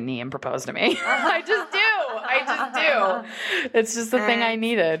your fucking knee and propose to me. I just do. It's just the thing I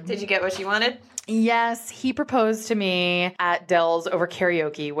needed. Did you get what you wanted? Yes, he proposed to me at Dell's over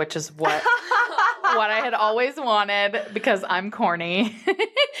karaoke, which is what I had always wanted because I'm corny.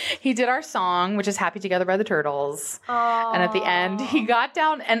 He did our song, which is Happy Together by the Turtles. Aww. And at the end, he got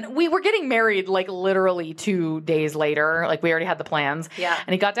down, and we were getting married like literally 2 days later. Like we already had the plans. Yeah.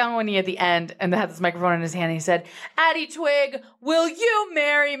 And he got down on one knee at the end and had this microphone in his hand. And he said, Addie Twig, will you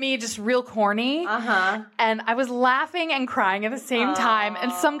marry me? Just real corny. And I was laughing and crying at the same time.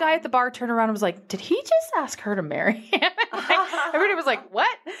 And some guy at the bar turned around and was like, did he just ask her to marry him? Everybody was like,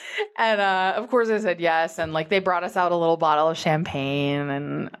 what? And of course I said yes. And like they brought us out a little bottle of champagne,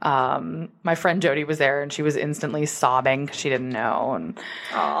 and my friend Jody was there, and she was instantly sobbing because she didn't know.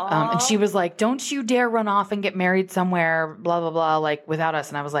 And she was like, don't you dare run off and get married somewhere, blah, blah, blah, like without us.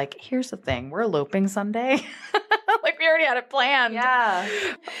 And I was like, here's the thing. We're eloping Sunday. Like we already had it planned. Yeah.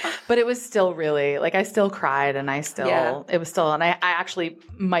 But it was still really, like I still cried, and it was still, and I actually,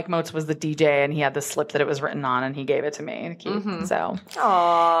 Mike Motes was the DJ, and he had the slip that it was written on, and he gave it to me to keep. So,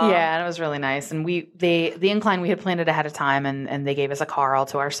 yeah, and it was really nice. And the incline, we had planned it ahead of time, and they gave us a car all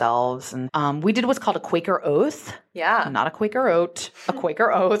to ourselves. And we did what's called a Quaker oath. Yeah. Not a Quaker oat, a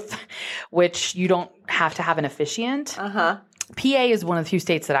Quaker oath, which you don't have to have an officiant. PA is one of the few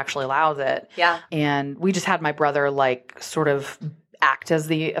states that actually allows it. Yeah. And we just had my brother like sort of act as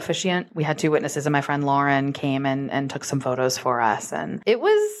the officiant. We had 2 witnesses, and my friend Lauren came and took some photos for us. And it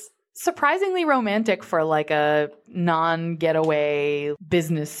was surprisingly romantic for like a non-getaway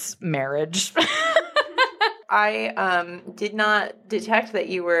business marriage. I did not detect that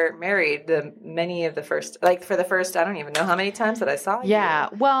you were married for the first, I don't even know how many times that I saw you. Yeah.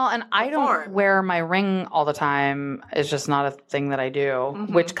 Well, and I don't wear my ring all the time. It's just not a thing that I do,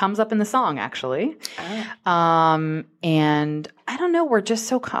 which comes up in the song, actually. And I don't know. We're just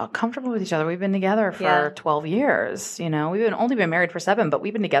so comfortable with each other. We've been together for 12 years. We've only been married for 7, but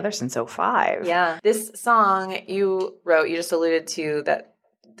we've been together since 2005. Yeah. This song you wrote, you just alluded to that.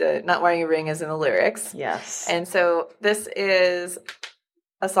 The not wearing a ring is in the lyrics. Yes. And so this is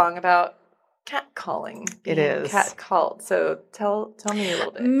a song about catcalling. It is. Catcalled. So tell me a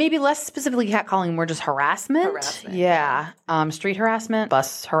little bit. Maybe less specifically catcalling, more just harassment. Yeah. Street harassment,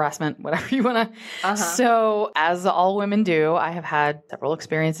 bus harassment, whatever you want to. So as all women do, I have had several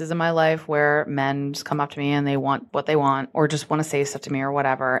experiences in my life where men just come up to me and they want what they want, or just want to say stuff to me or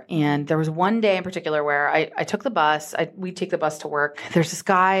whatever. And there was one day in particular where I took the bus. We take the bus to work. There's this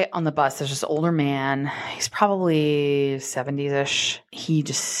guy on the bus. There's this older man. He's probably 70s-ish. He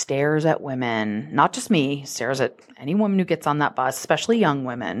just stares at women. Not just me, stares at any woman who gets on that bus, especially young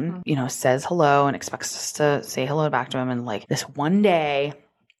women, says hello and expects us to say hello back to him. And like this one day,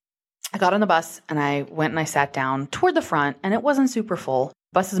 I got on the bus and I went and I sat down toward the front, and it wasn't super full.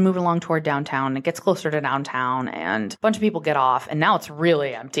 Bus is moving along toward downtown. It gets closer to downtown, and a bunch of people get off, and now it's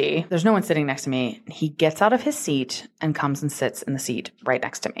really empty. There's no one sitting next to me. He gets out of his seat and comes and sits in the seat right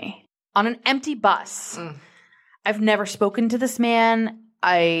next to me on an empty bus. I've never spoken to this man.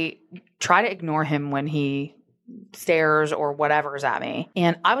 I try to ignore him when he stares or whatever's at me.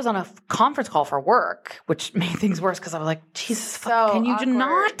 And I was on a conference call for work, which made things worse because I was like, Jesus, can you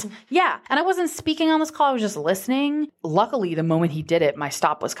not? Yeah. And I wasn't speaking on this call. I was just listening. Luckily, the moment he did it, my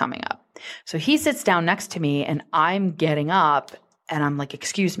stop was coming up. So he sits down next to me, and I'm getting up, and I'm like,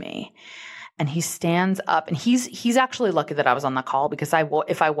 excuse me. And he stands up, and he's actually lucky that I was on the call, because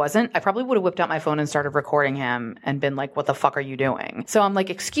if I wasn't, I probably would have whipped out my phone and started recording him and been like, what the fuck are you doing? So I'm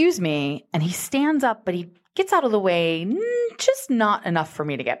like, excuse me. And he stands up, but he gets out of the way, just not enough for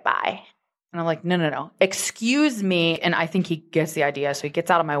me to get by. And I'm like, no, excuse me. And I think he gets the idea. So he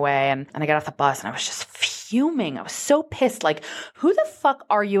gets out of my way, and I get off the bus, and I was just fuming. I was so pissed. Like, who the fuck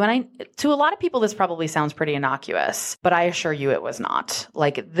are you? And to a lot of people, this probably sounds pretty innocuous, but I assure you it was not.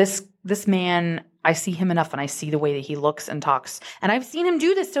 Like this man, I see him enough, and I see the way that he looks and talks. And I've seen him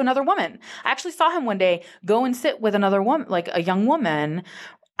do this to another woman. I actually saw him one day go and sit with another woman, like a young woman,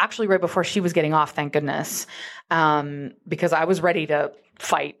 actually right before she was getting off, thank goodness, because I was ready to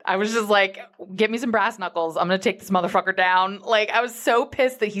fight. I was just like, get me some brass knuckles. I'm going to take this motherfucker down. Like, I was so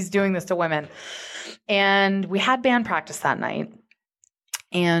pissed that he's doing this to women. And we had band practice that night.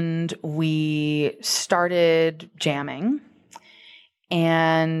 and we started jamming.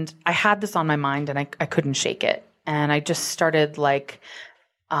 And I had this on my mind and I couldn't shake it. And I just started like,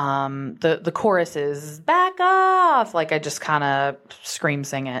 the chorus is back off. Like I just kind of scream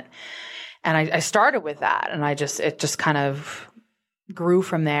sing it. And I started with that and it just kind of grew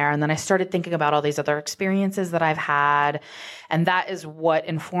from there. And then I started thinking about all these other experiences that I've had. And that is what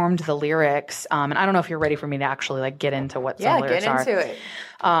informed the lyrics. And I don't know if you're ready for me to actually like get into what some lyrics are. Yeah, get into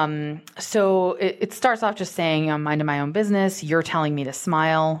it. So it starts off just saying, I'm minding my own business. You're telling me to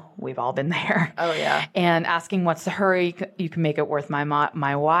smile. We've all been there. Oh, yeah. And asking what's the hurry? You can make it worth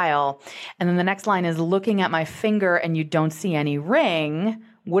my while. And then the next line is looking at my finger and you don't see any ring.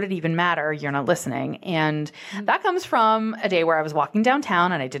 Would it even matter? You're not listening. And that comes from a day where I was walking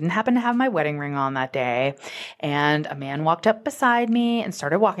downtown and I didn't happen to have my wedding ring on that day. And a man walked up beside me and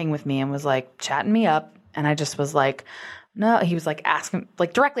started walking with me and was like chatting me up. And I just was like, no, he was like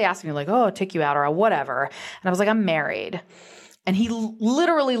directly asking me like, oh, I'll take you out or whatever. And I was like, I'm married. And he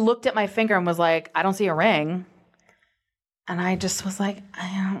literally looked at my finger and was like, I don't see a ring. And I just was like,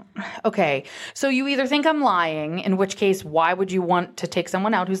 okay, so you either think I'm lying, in which case, why would you want to take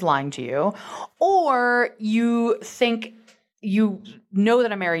someone out who's lying to you? Or you think you know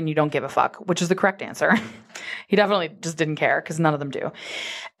that I'm married and you don't give a fuck, which is the correct answer. He definitely just didn't care because none of them do.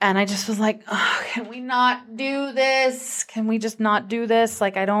 And I just was like, oh, can we not do this? Can we just not do this?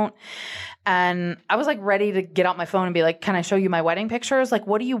 Like, I don't. And I was like ready to get out my phone and be like, can I show you my wedding pictures? Like,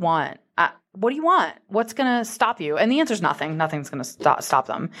 what do you want? What do you want? What's going to stop you? And the answer is nothing. Nothing's going to stop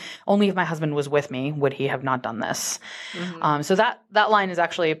them. Only if my husband was with me would he have not done this. Mm-hmm. So that line is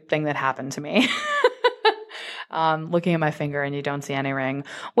actually a thing that happened to me. Looking at my finger and you don't see any ring,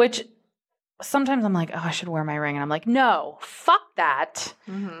 which sometimes I'm like, oh, I should wear my ring. And I'm like, no, fuck that.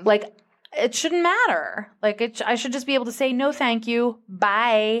 Mm-hmm. Like, it shouldn't matter. Like, I should just be able to say, no, thank you.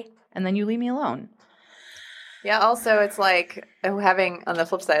 Bye. And then you leave me alone. Yeah, also it's like having on the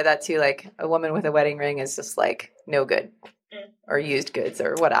flip side of that too, like a woman with a wedding ring is just like no good or used goods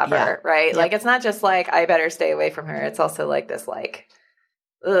or whatever, right? Yep. Like it's not just like I better stay away from her. It's also like this like,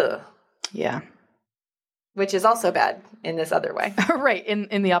 ugh. Yeah. Which is also bad in this other way. Right,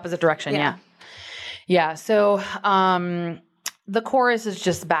 in the opposite direction, yeah. Yeah, so the chorus is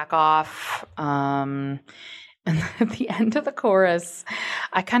just back off. And at the end of the chorus,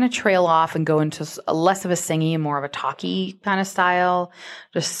 I kind of trail off and go into less of a singy and more of a talky kind of style.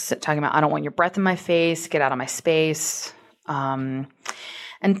 Just talking about, I don't want your breath in my face, get out of my space. And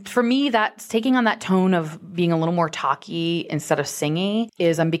for me, that's taking on that tone of being a little more talky instead of singy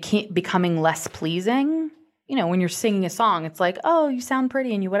is I'm becoming less pleasing. You know, when you're singing a song, it's like, oh, you sound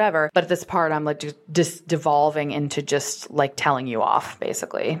pretty and you whatever. But at this part, I'm like just devolving into just like telling you off,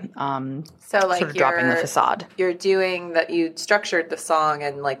 basically. So like sort of dropping the facade. You're doing that. You structured the song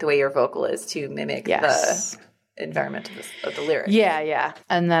and like the way your vocal is to mimic the environment of the lyrics. Yeah.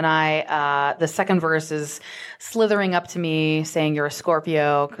 And then the second verse is slithering up to me saying you're a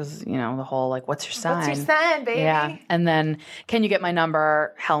Scorpio because, you know, the whole like, what's your sign? What's your sign, baby? Yeah. And then, can you get my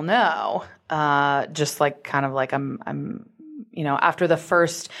number? Hell no. Just like kind of like I'm, you know, after the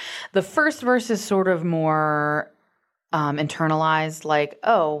first verse is sort of more internalized, like,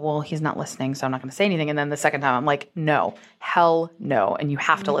 oh, well, he's not listening, so I'm not going to say anything. And then the second time I'm like, no, hell no. And you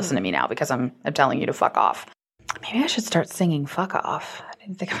have to listen to me now because I'm telling you to fuck off. Maybe I should start singing fuck off. I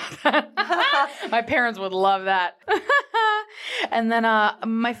didn't think about that. My parents would love that. And then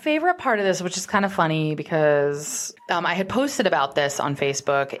my favorite part of this, which is kind of funny because I had posted about this on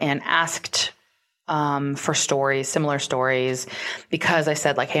Facebook and asked for stories, similar stories, because I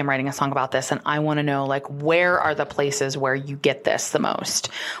said like, hey, I'm writing a song about this and I want to know like, where are the places where you get this the most?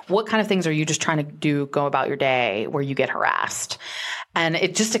 What kind of things are you just trying to go about your day where you get harassed? And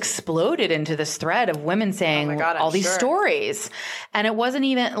it just exploded into this thread of women saying all these stories. And it wasn't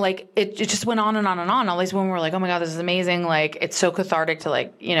even like, it just went on and on and on. All these women were like, oh my God, this is amazing. Like, it's so cathartic to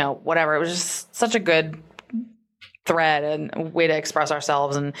like, you know, whatever. It was just such a good thread and a way to express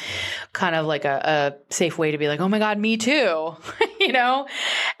ourselves and kind of like a safe way to be like, oh my God, me too, you know?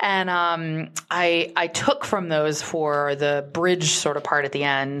 And I took from those for the bridge sort of part at the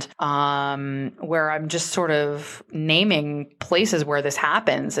end where I'm just sort of naming places where this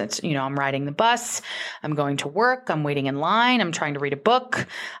happens. It's, you know, I'm riding the bus, I'm going to work, I'm waiting in line, I'm trying to read a book,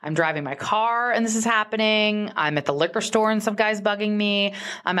 I'm driving my car and this is happening. I'm at the liquor store and some guy's bugging me.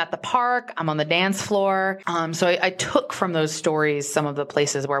 I'm at the park, I'm on the dance floor. So I took from those stories some of the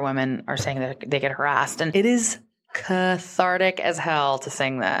places where women are saying that they get harassed. And it is cathartic as hell to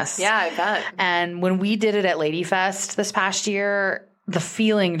sing this. Yeah, I bet. And when we did it at Ladyfest this past year, the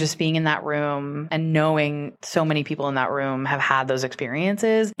feeling just being in that room and knowing so many people in that room have had those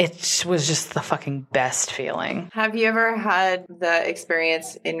experiences, it was just the fucking best feeling. Have you ever had the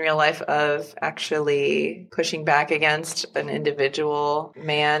experience in real life of actually pushing back against an individual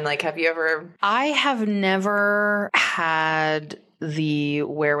man? Like, have you ever? I have never had the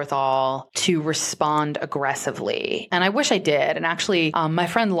wherewithal to respond aggressively. And I wish I did. And actually, my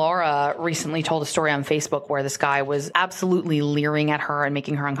friend Laura recently told a story on Facebook where this guy was absolutely leering at her and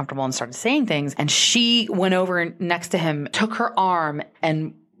making her uncomfortable and started saying things. And she went over next to him, took her arm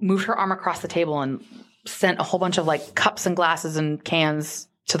and moved her arm across the table and sent a whole bunch of like cups and glasses and cans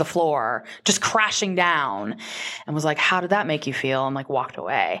to the floor, just crashing down, and was like, how did that make you feel? And like walked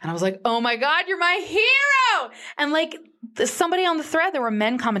away. And I was like, oh my God, you're my hero. And like somebody on the thread, there were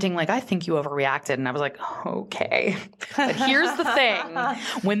men commenting like, I think you overreacted. And I was like, okay, but here's the thing.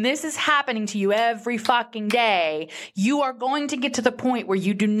 When this is happening to you every fucking day, you are going to get to the point where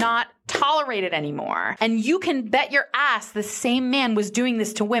you do not tolerate it anymore. And you can bet your ass the same man was doing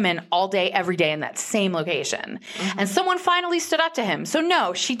this to women all day, every day in that same location. Mm-hmm. And someone finally stood up to him. So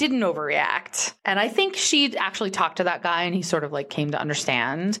no, she didn't overreact. And I think she actually talked to that guy and he sort of like came to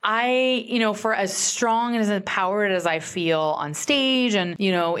understand. For as strong and as empowered as I feel on stage and,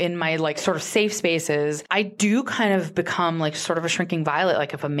 in my like sort of safe spaces, I do kind of become like sort of a shrinking violet.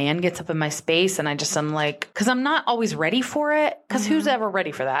 Like if a man gets up in my space and I'm like, cause I'm not always ready for it. Cause who's ever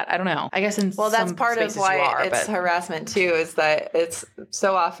ready for that? I don't know. I guess that's part of why it's harassment too, is that it's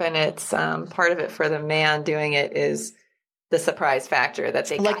so often part of it for the man doing it is the surprise factor that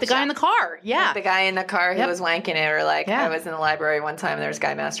they like the guy in the car. Yeah. Like the guy in the car who was wanking it, or like I was in the library one time and there was a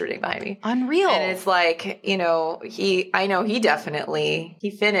guy masturbating behind me. Unreal. And it's like, he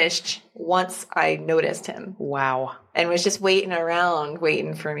finished once I noticed him. Wow. And was just waiting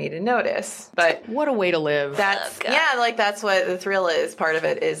for me to notice. But what a way to live. That's that's what the thrill is. Part of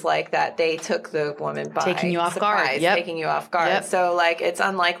it is like that they took the woman by taking you off guard. Taking you off guard. Yep. So like it's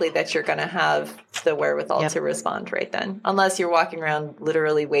unlikely that you're going to have the wherewithal to respond right then, unless you're walking around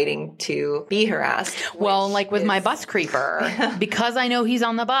literally waiting to be harassed. Well, like with my bus creeper, because I know he's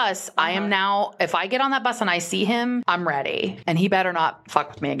on the bus, I am now, if I get on that bus and I see him, I'm ready. And he better not fuck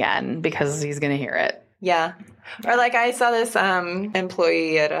with me again because he's going to hear it. Yeah. Or like I saw this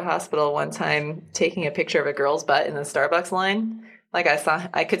employee at a hospital one time taking a picture of a girl's butt in the Starbucks line. Like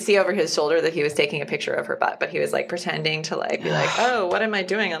I could see over his shoulder that he was taking a picture of her butt, but he was like pretending to like be like, oh, what am I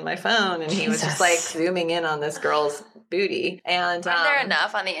doing on my phone? And he was just like zooming in on this girl's booty. And isn't there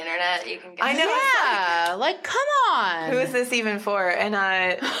enough on the internet you can get? I know. Yeah, like come on. Who is this even for? And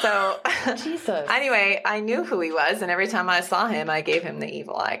so Jesus. Anyway, I knew who he was, and every time I saw him, I gave him the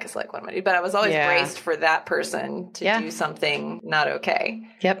evil eye because like, what am I doing? But I was always braced for that person to do something not okay.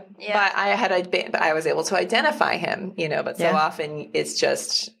 Yep. Yeah. But I was able to identify him, but so often it's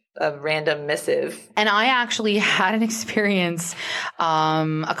just a random missive. And I actually had an experience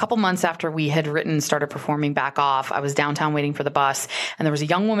a couple months after we had started performing Back Off. I was downtown waiting for the bus, and there was a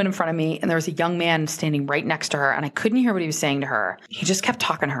young woman in front of me, and there was a young man standing right next to her, and I couldn't hear what he was saying to her. He just kept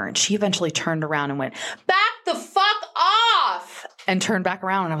talking to her, and she eventually turned around and went, "Back the fuck off!" and turned back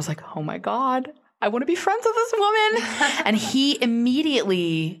around, and I was like, oh my God, I want to be friends with this woman. And he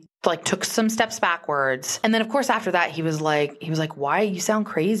immediately like took some steps backwards. And then of course after that he was like, why you sound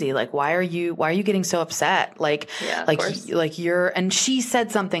crazy? Like, why are you getting so upset? Like you're, and she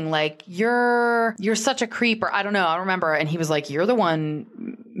said something like, you're such a creep, or I don't know. I don't remember. And he was like, you're the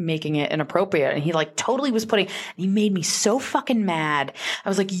one making it inappropriate. And he like totally was he made me so fucking mad. I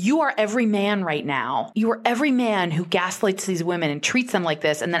was like, you are every man right now. You are every man who gaslights these women and treats them like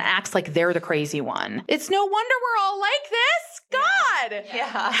this and then acts like they're the crazy one. It's no wonder we're all like this. God. Yeah.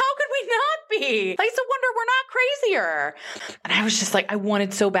 How could we not be? Like, it's a wonder we're not crazier. And I was just like, I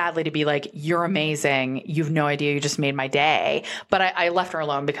wanted so badly to be like, you're amazing. You've no idea. You just made my day. But I left her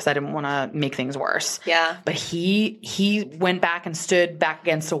alone because I didn't want to make things worse. Yeah. But he went back and stood back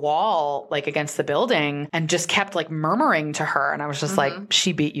against a wall, like against the building, and just kept like murmuring to her. And I was just like,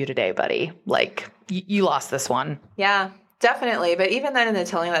 she beat you today, buddy. Like, you lost this one. Yeah, definitely. But even then in the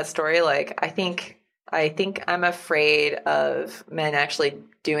telling of that story, like, I think I'm afraid of men actually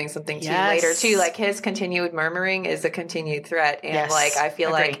doing something to you later too. Like his continued murmuring is a continued threat. And like, I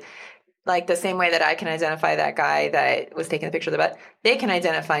feel like the same way that I can identify that guy that was taking the picture of the butt, they can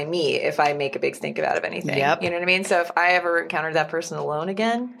identify me if I make a big stink out of anything. Yep. You know what I mean? So if I ever encountered that person alone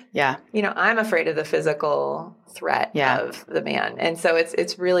again, I'm afraid of the physical threat of the man. And so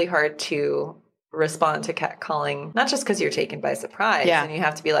it's really hard to respond to catcalling, not just because you're taken by surprise and you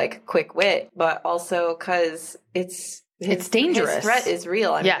have to be like quick wit, but also because it's dangerous. His threat is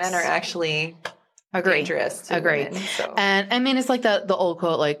real. I mean, men are actually dangerous to women, so. And I mean, it's like the old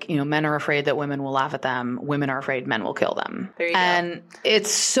quote, like, men are afraid that women will laugh at them. Women are afraid men will kill them. There you go. And it's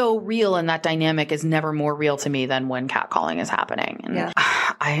so real. And that dynamic is never more real to me than when catcalling is happening. And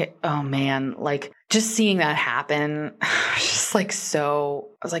oh man, like just seeing that happen, just like,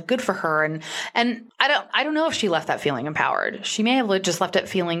 so I was like, good for her. And I don't know if she left that feeling empowered. She may have just left it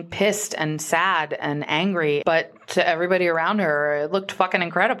feeling pissed and sad and angry, but to everybody around her, it looked fucking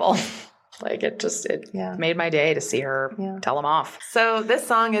incredible. Like it made my day to see her tell them off. So this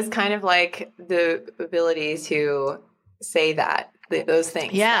song is kind of like the ability to say those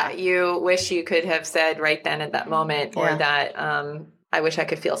things that you wish you could have said right then at that moment, or that I wish I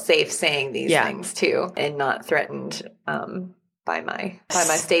could feel safe saying these things too, and not threatened by my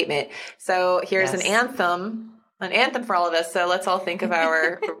statement. So here's an anthem for all of us. So let's all think of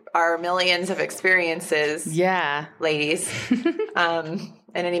our millions of experiences. Yeah, ladies.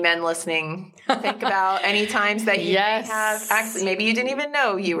 And any men listening, think about any times that you may have actually, maybe you didn't even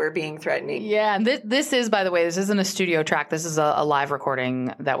know you were being threatening. Yeah. And this is, by the way, this isn't a studio track. This is a live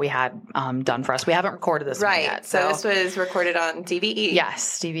recording that we had done for us. We haven't recorded this one yet. So this was recorded on DVE.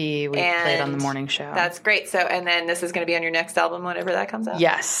 Yes, DVE. We played on the morning show. That's great. So, and then this is going to be on your next album whenever that comes out?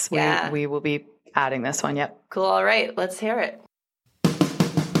 Yes. We will be adding this one. Yep. Cool. All right. Let's hear it.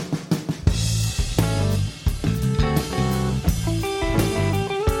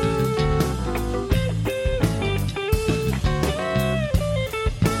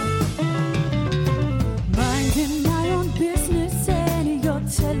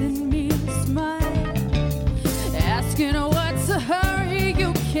 Telling me to smile, asking what's the hurry,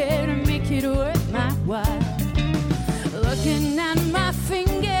 you care to make it worth my while. Looking at my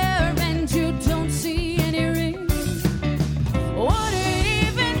finger and you don't see any ring. Would it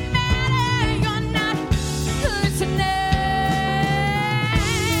even matter? You're not listening.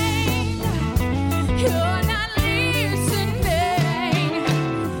 You're not listening.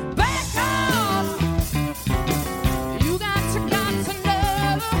 Back off. You got to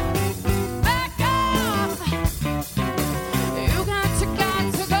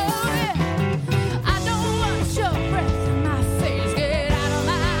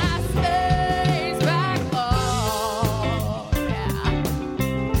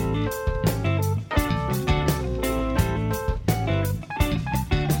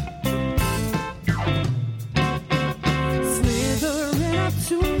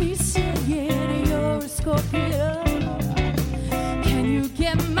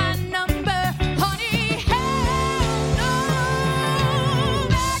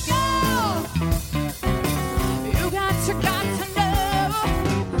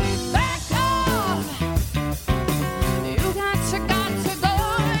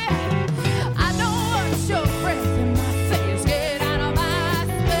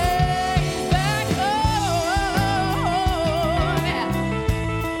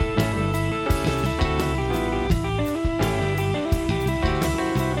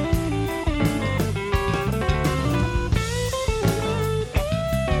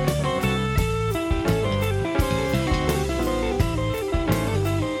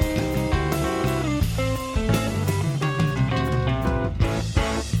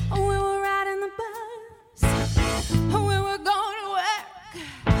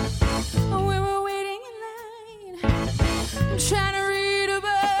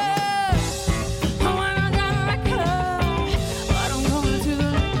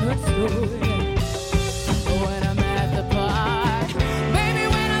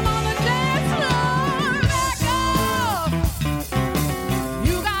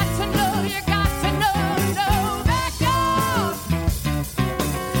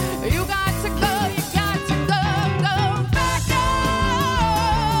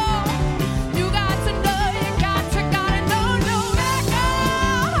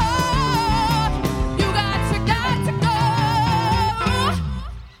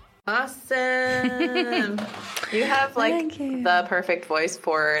You have the perfect voice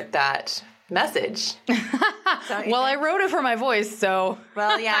for that message. Well, I wrote it for my voice, so.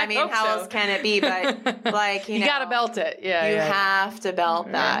 Well, yeah, I mean, how else can it be? But like, you gotta belt it. Yeah, you have to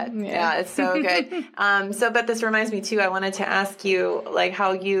belt that. Yeah, it's so good. But this reminds me too. I wanted to ask you, like,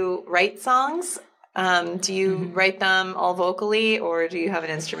 how you write songs. Do you write them all vocally, or do you have an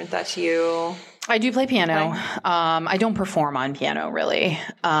instrument that you? I do play piano. I don't perform on piano, really.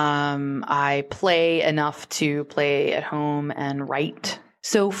 I play enough to play at home and write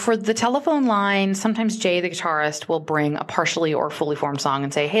So for the telephone line, sometimes Jay, the guitarist, will bring a partially or fully formed song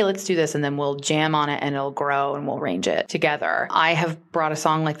and say, hey, let's do this. And then we'll jam on it and it'll grow and we'll arrange it together. I have brought a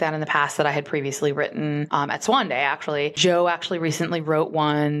song like that in the past that I had previously written at Swan Day, actually. Joe actually recently wrote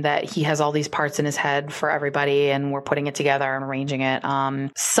one that he has all these parts in his head for everybody and we're putting it together and arranging it.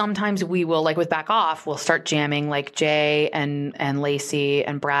 Sometimes we will, like with Back Off, we'll start jamming, like Jay and Lacey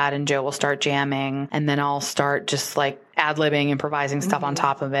and Brad and Joe will start jamming. And then I'll start just like ad-libbing, improvising stuff on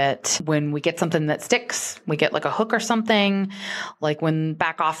top of it. When we get something that sticks, we get like a hook or something. Like when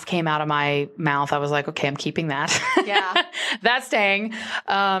Back Off came out of my mouth, I was like, okay, I'm keeping that. Yeah. That's staying.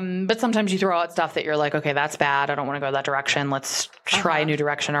 But sometimes you throw out stuff that you're like, okay, that's bad. I don't want to go that direction. Let's try a new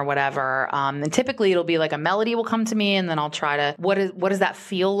direction or whatever. And typically it'll be like a melody will come to me and then I'll try to, what does that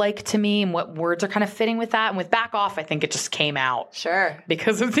feel like to me and what words are kind of fitting with that? And with Back Off, I think it just came out. Sure.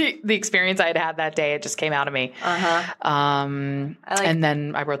 Because of the experience I had that day. It just came out of me. And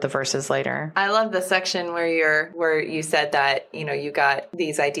then I wrote the verses later. I love the section where you said that, you got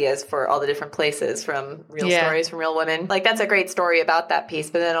these ideas for all the different places from real stories from real women. Like that's a great story about that piece,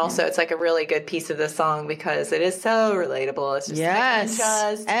 but then also it's like a really good piece of the song because it is so relatable. It's just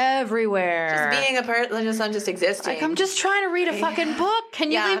just everywhere. Just being a person, I'm just existing. Like I'm just trying to read a fucking book.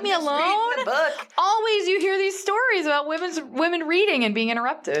 Can you leave me alone? Reading the book. Always you hear these stories about women reading and being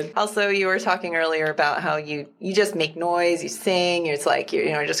interrupted. Also, you were talking earlier about how you just make noise, you sing, it's like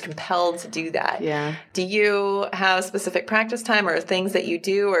you're just compelled to do that. Yeah. Do you have specific practice time or things that you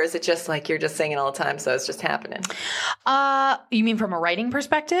do, or is it just like you're just singing all the time, so it's just happening? You mean from a writing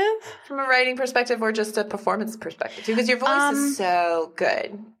perspective? From a writing perspective or just a performance perspective? Because your voice is so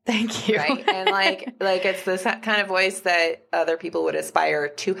good. Thank you. Right? And like it's this kind of voice that other people would aspire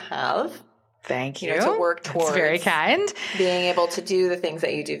to have. Thank you. To work towards. That's very kind. Being able to do the things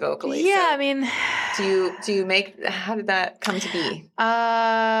that you do vocally. Yeah, so I mean, do you make? How did that come to be?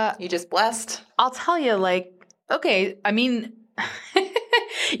 You just blessed. I'll tell you, like, okay, I mean,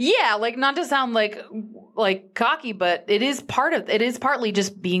 yeah, like not to sound like cocky, but it is partly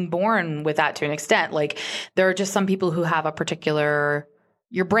just being born with that to an extent. Like there are just some people who have a particular.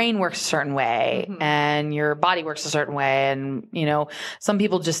 Your brain works a certain way and your body works a certain way. And, some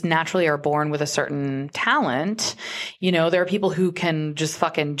people just naturally are born with a certain talent. There are people who can just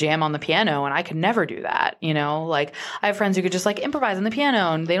fucking jam on the piano and I could never do that. Like I have friends who could just like improvise on the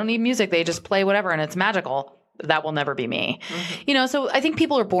piano and they don't need music. They just play whatever and it's magical. That will never be me. So I think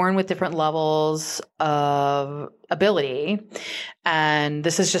people are born with different levels of ability. And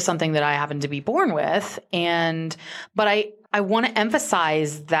this is just something that I happen to be born with. But I want to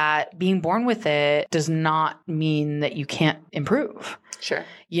emphasize that being born with it does not mean that you can't improve. Sure.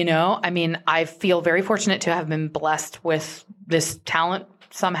 I mean, I feel very fortunate to have been blessed with this talent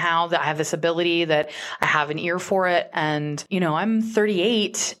somehow, that I have this ability, that I have an ear for it. And, I'm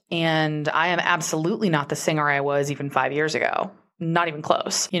 38 and I am absolutely not the singer I was even 5 years ago. Not even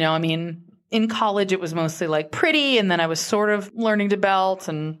close. I mean, in college, it was mostly like pretty. And then I was sort of learning to belt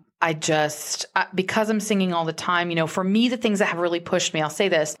and because I'm singing all the time, for me, the things that have really pushed me, I'll say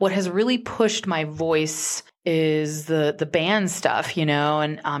this, what has really pushed my voice is the band stuff,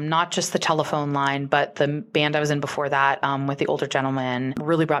 and not just the telephone line, but the band I was in before that with the older gentlemen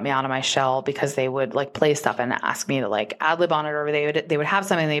really brought me out of my shell because they would like play stuff and ask me to like ad-lib on it, or they would have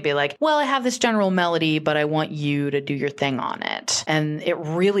something and they'd be like, well, I have this general melody, but I want you to do your thing on it. And it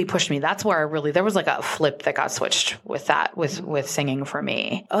really pushed me. That's where there was like a flip that got switched with that, with singing for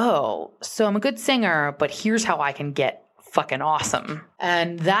me. Oh, so I'm a good singer, but here's how I can get fucking awesome.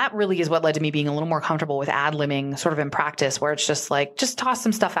 And that really is what led to me being a little more comfortable with ad-libbing sort of in practice, where it's just like, just toss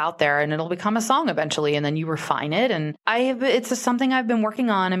some stuff out there and it'll become a song eventually. And then you refine it. And it's just something I've been working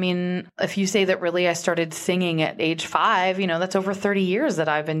on. I mean, if you say that really I started singing at age 5, that's over 30 years that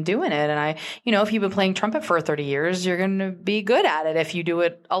I've been doing it. And if you've been playing trumpet for 30 years, you're going to be good at it if you do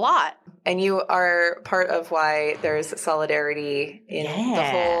it a lot. And you are part of why there's solidarity in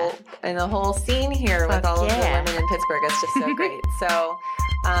the whole scene here with all of the women in Pittsburgh. It's just so great. So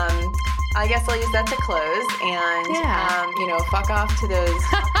I guess I'll use that to close and fuck off to those.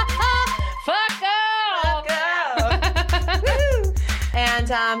 Fuck off! Woo! And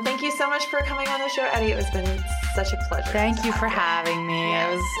thank you so much for coming on the show, Eddie. It has been such a pleasure. Thank you for having me.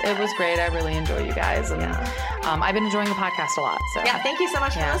 Yes. It was great. I really enjoy you guys. And I've been enjoying the podcast a lot. So yeah, thank you so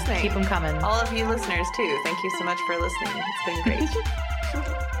much for listening. Keep them coming. All of you listeners too. Thank you so much for listening. It's been great.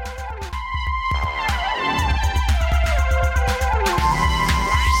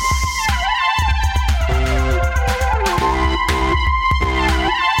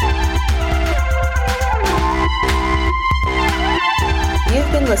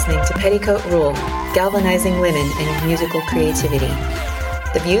 You've been listening to Petticoat Rule, Galvanizing Women and Musical Creativity.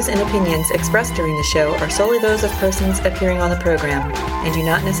 The views and opinions expressed during the show are solely those of persons appearing on the program and do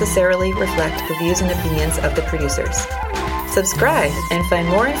not necessarily reflect the views and opinions of the producers. Subscribe and find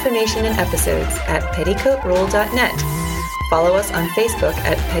more information and episodes at petticoatrule.net. Follow us on Facebook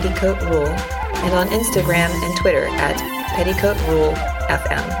at Petticoat Rule and on Instagram and Twitter at Petticoat Rule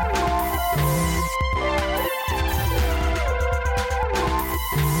FM.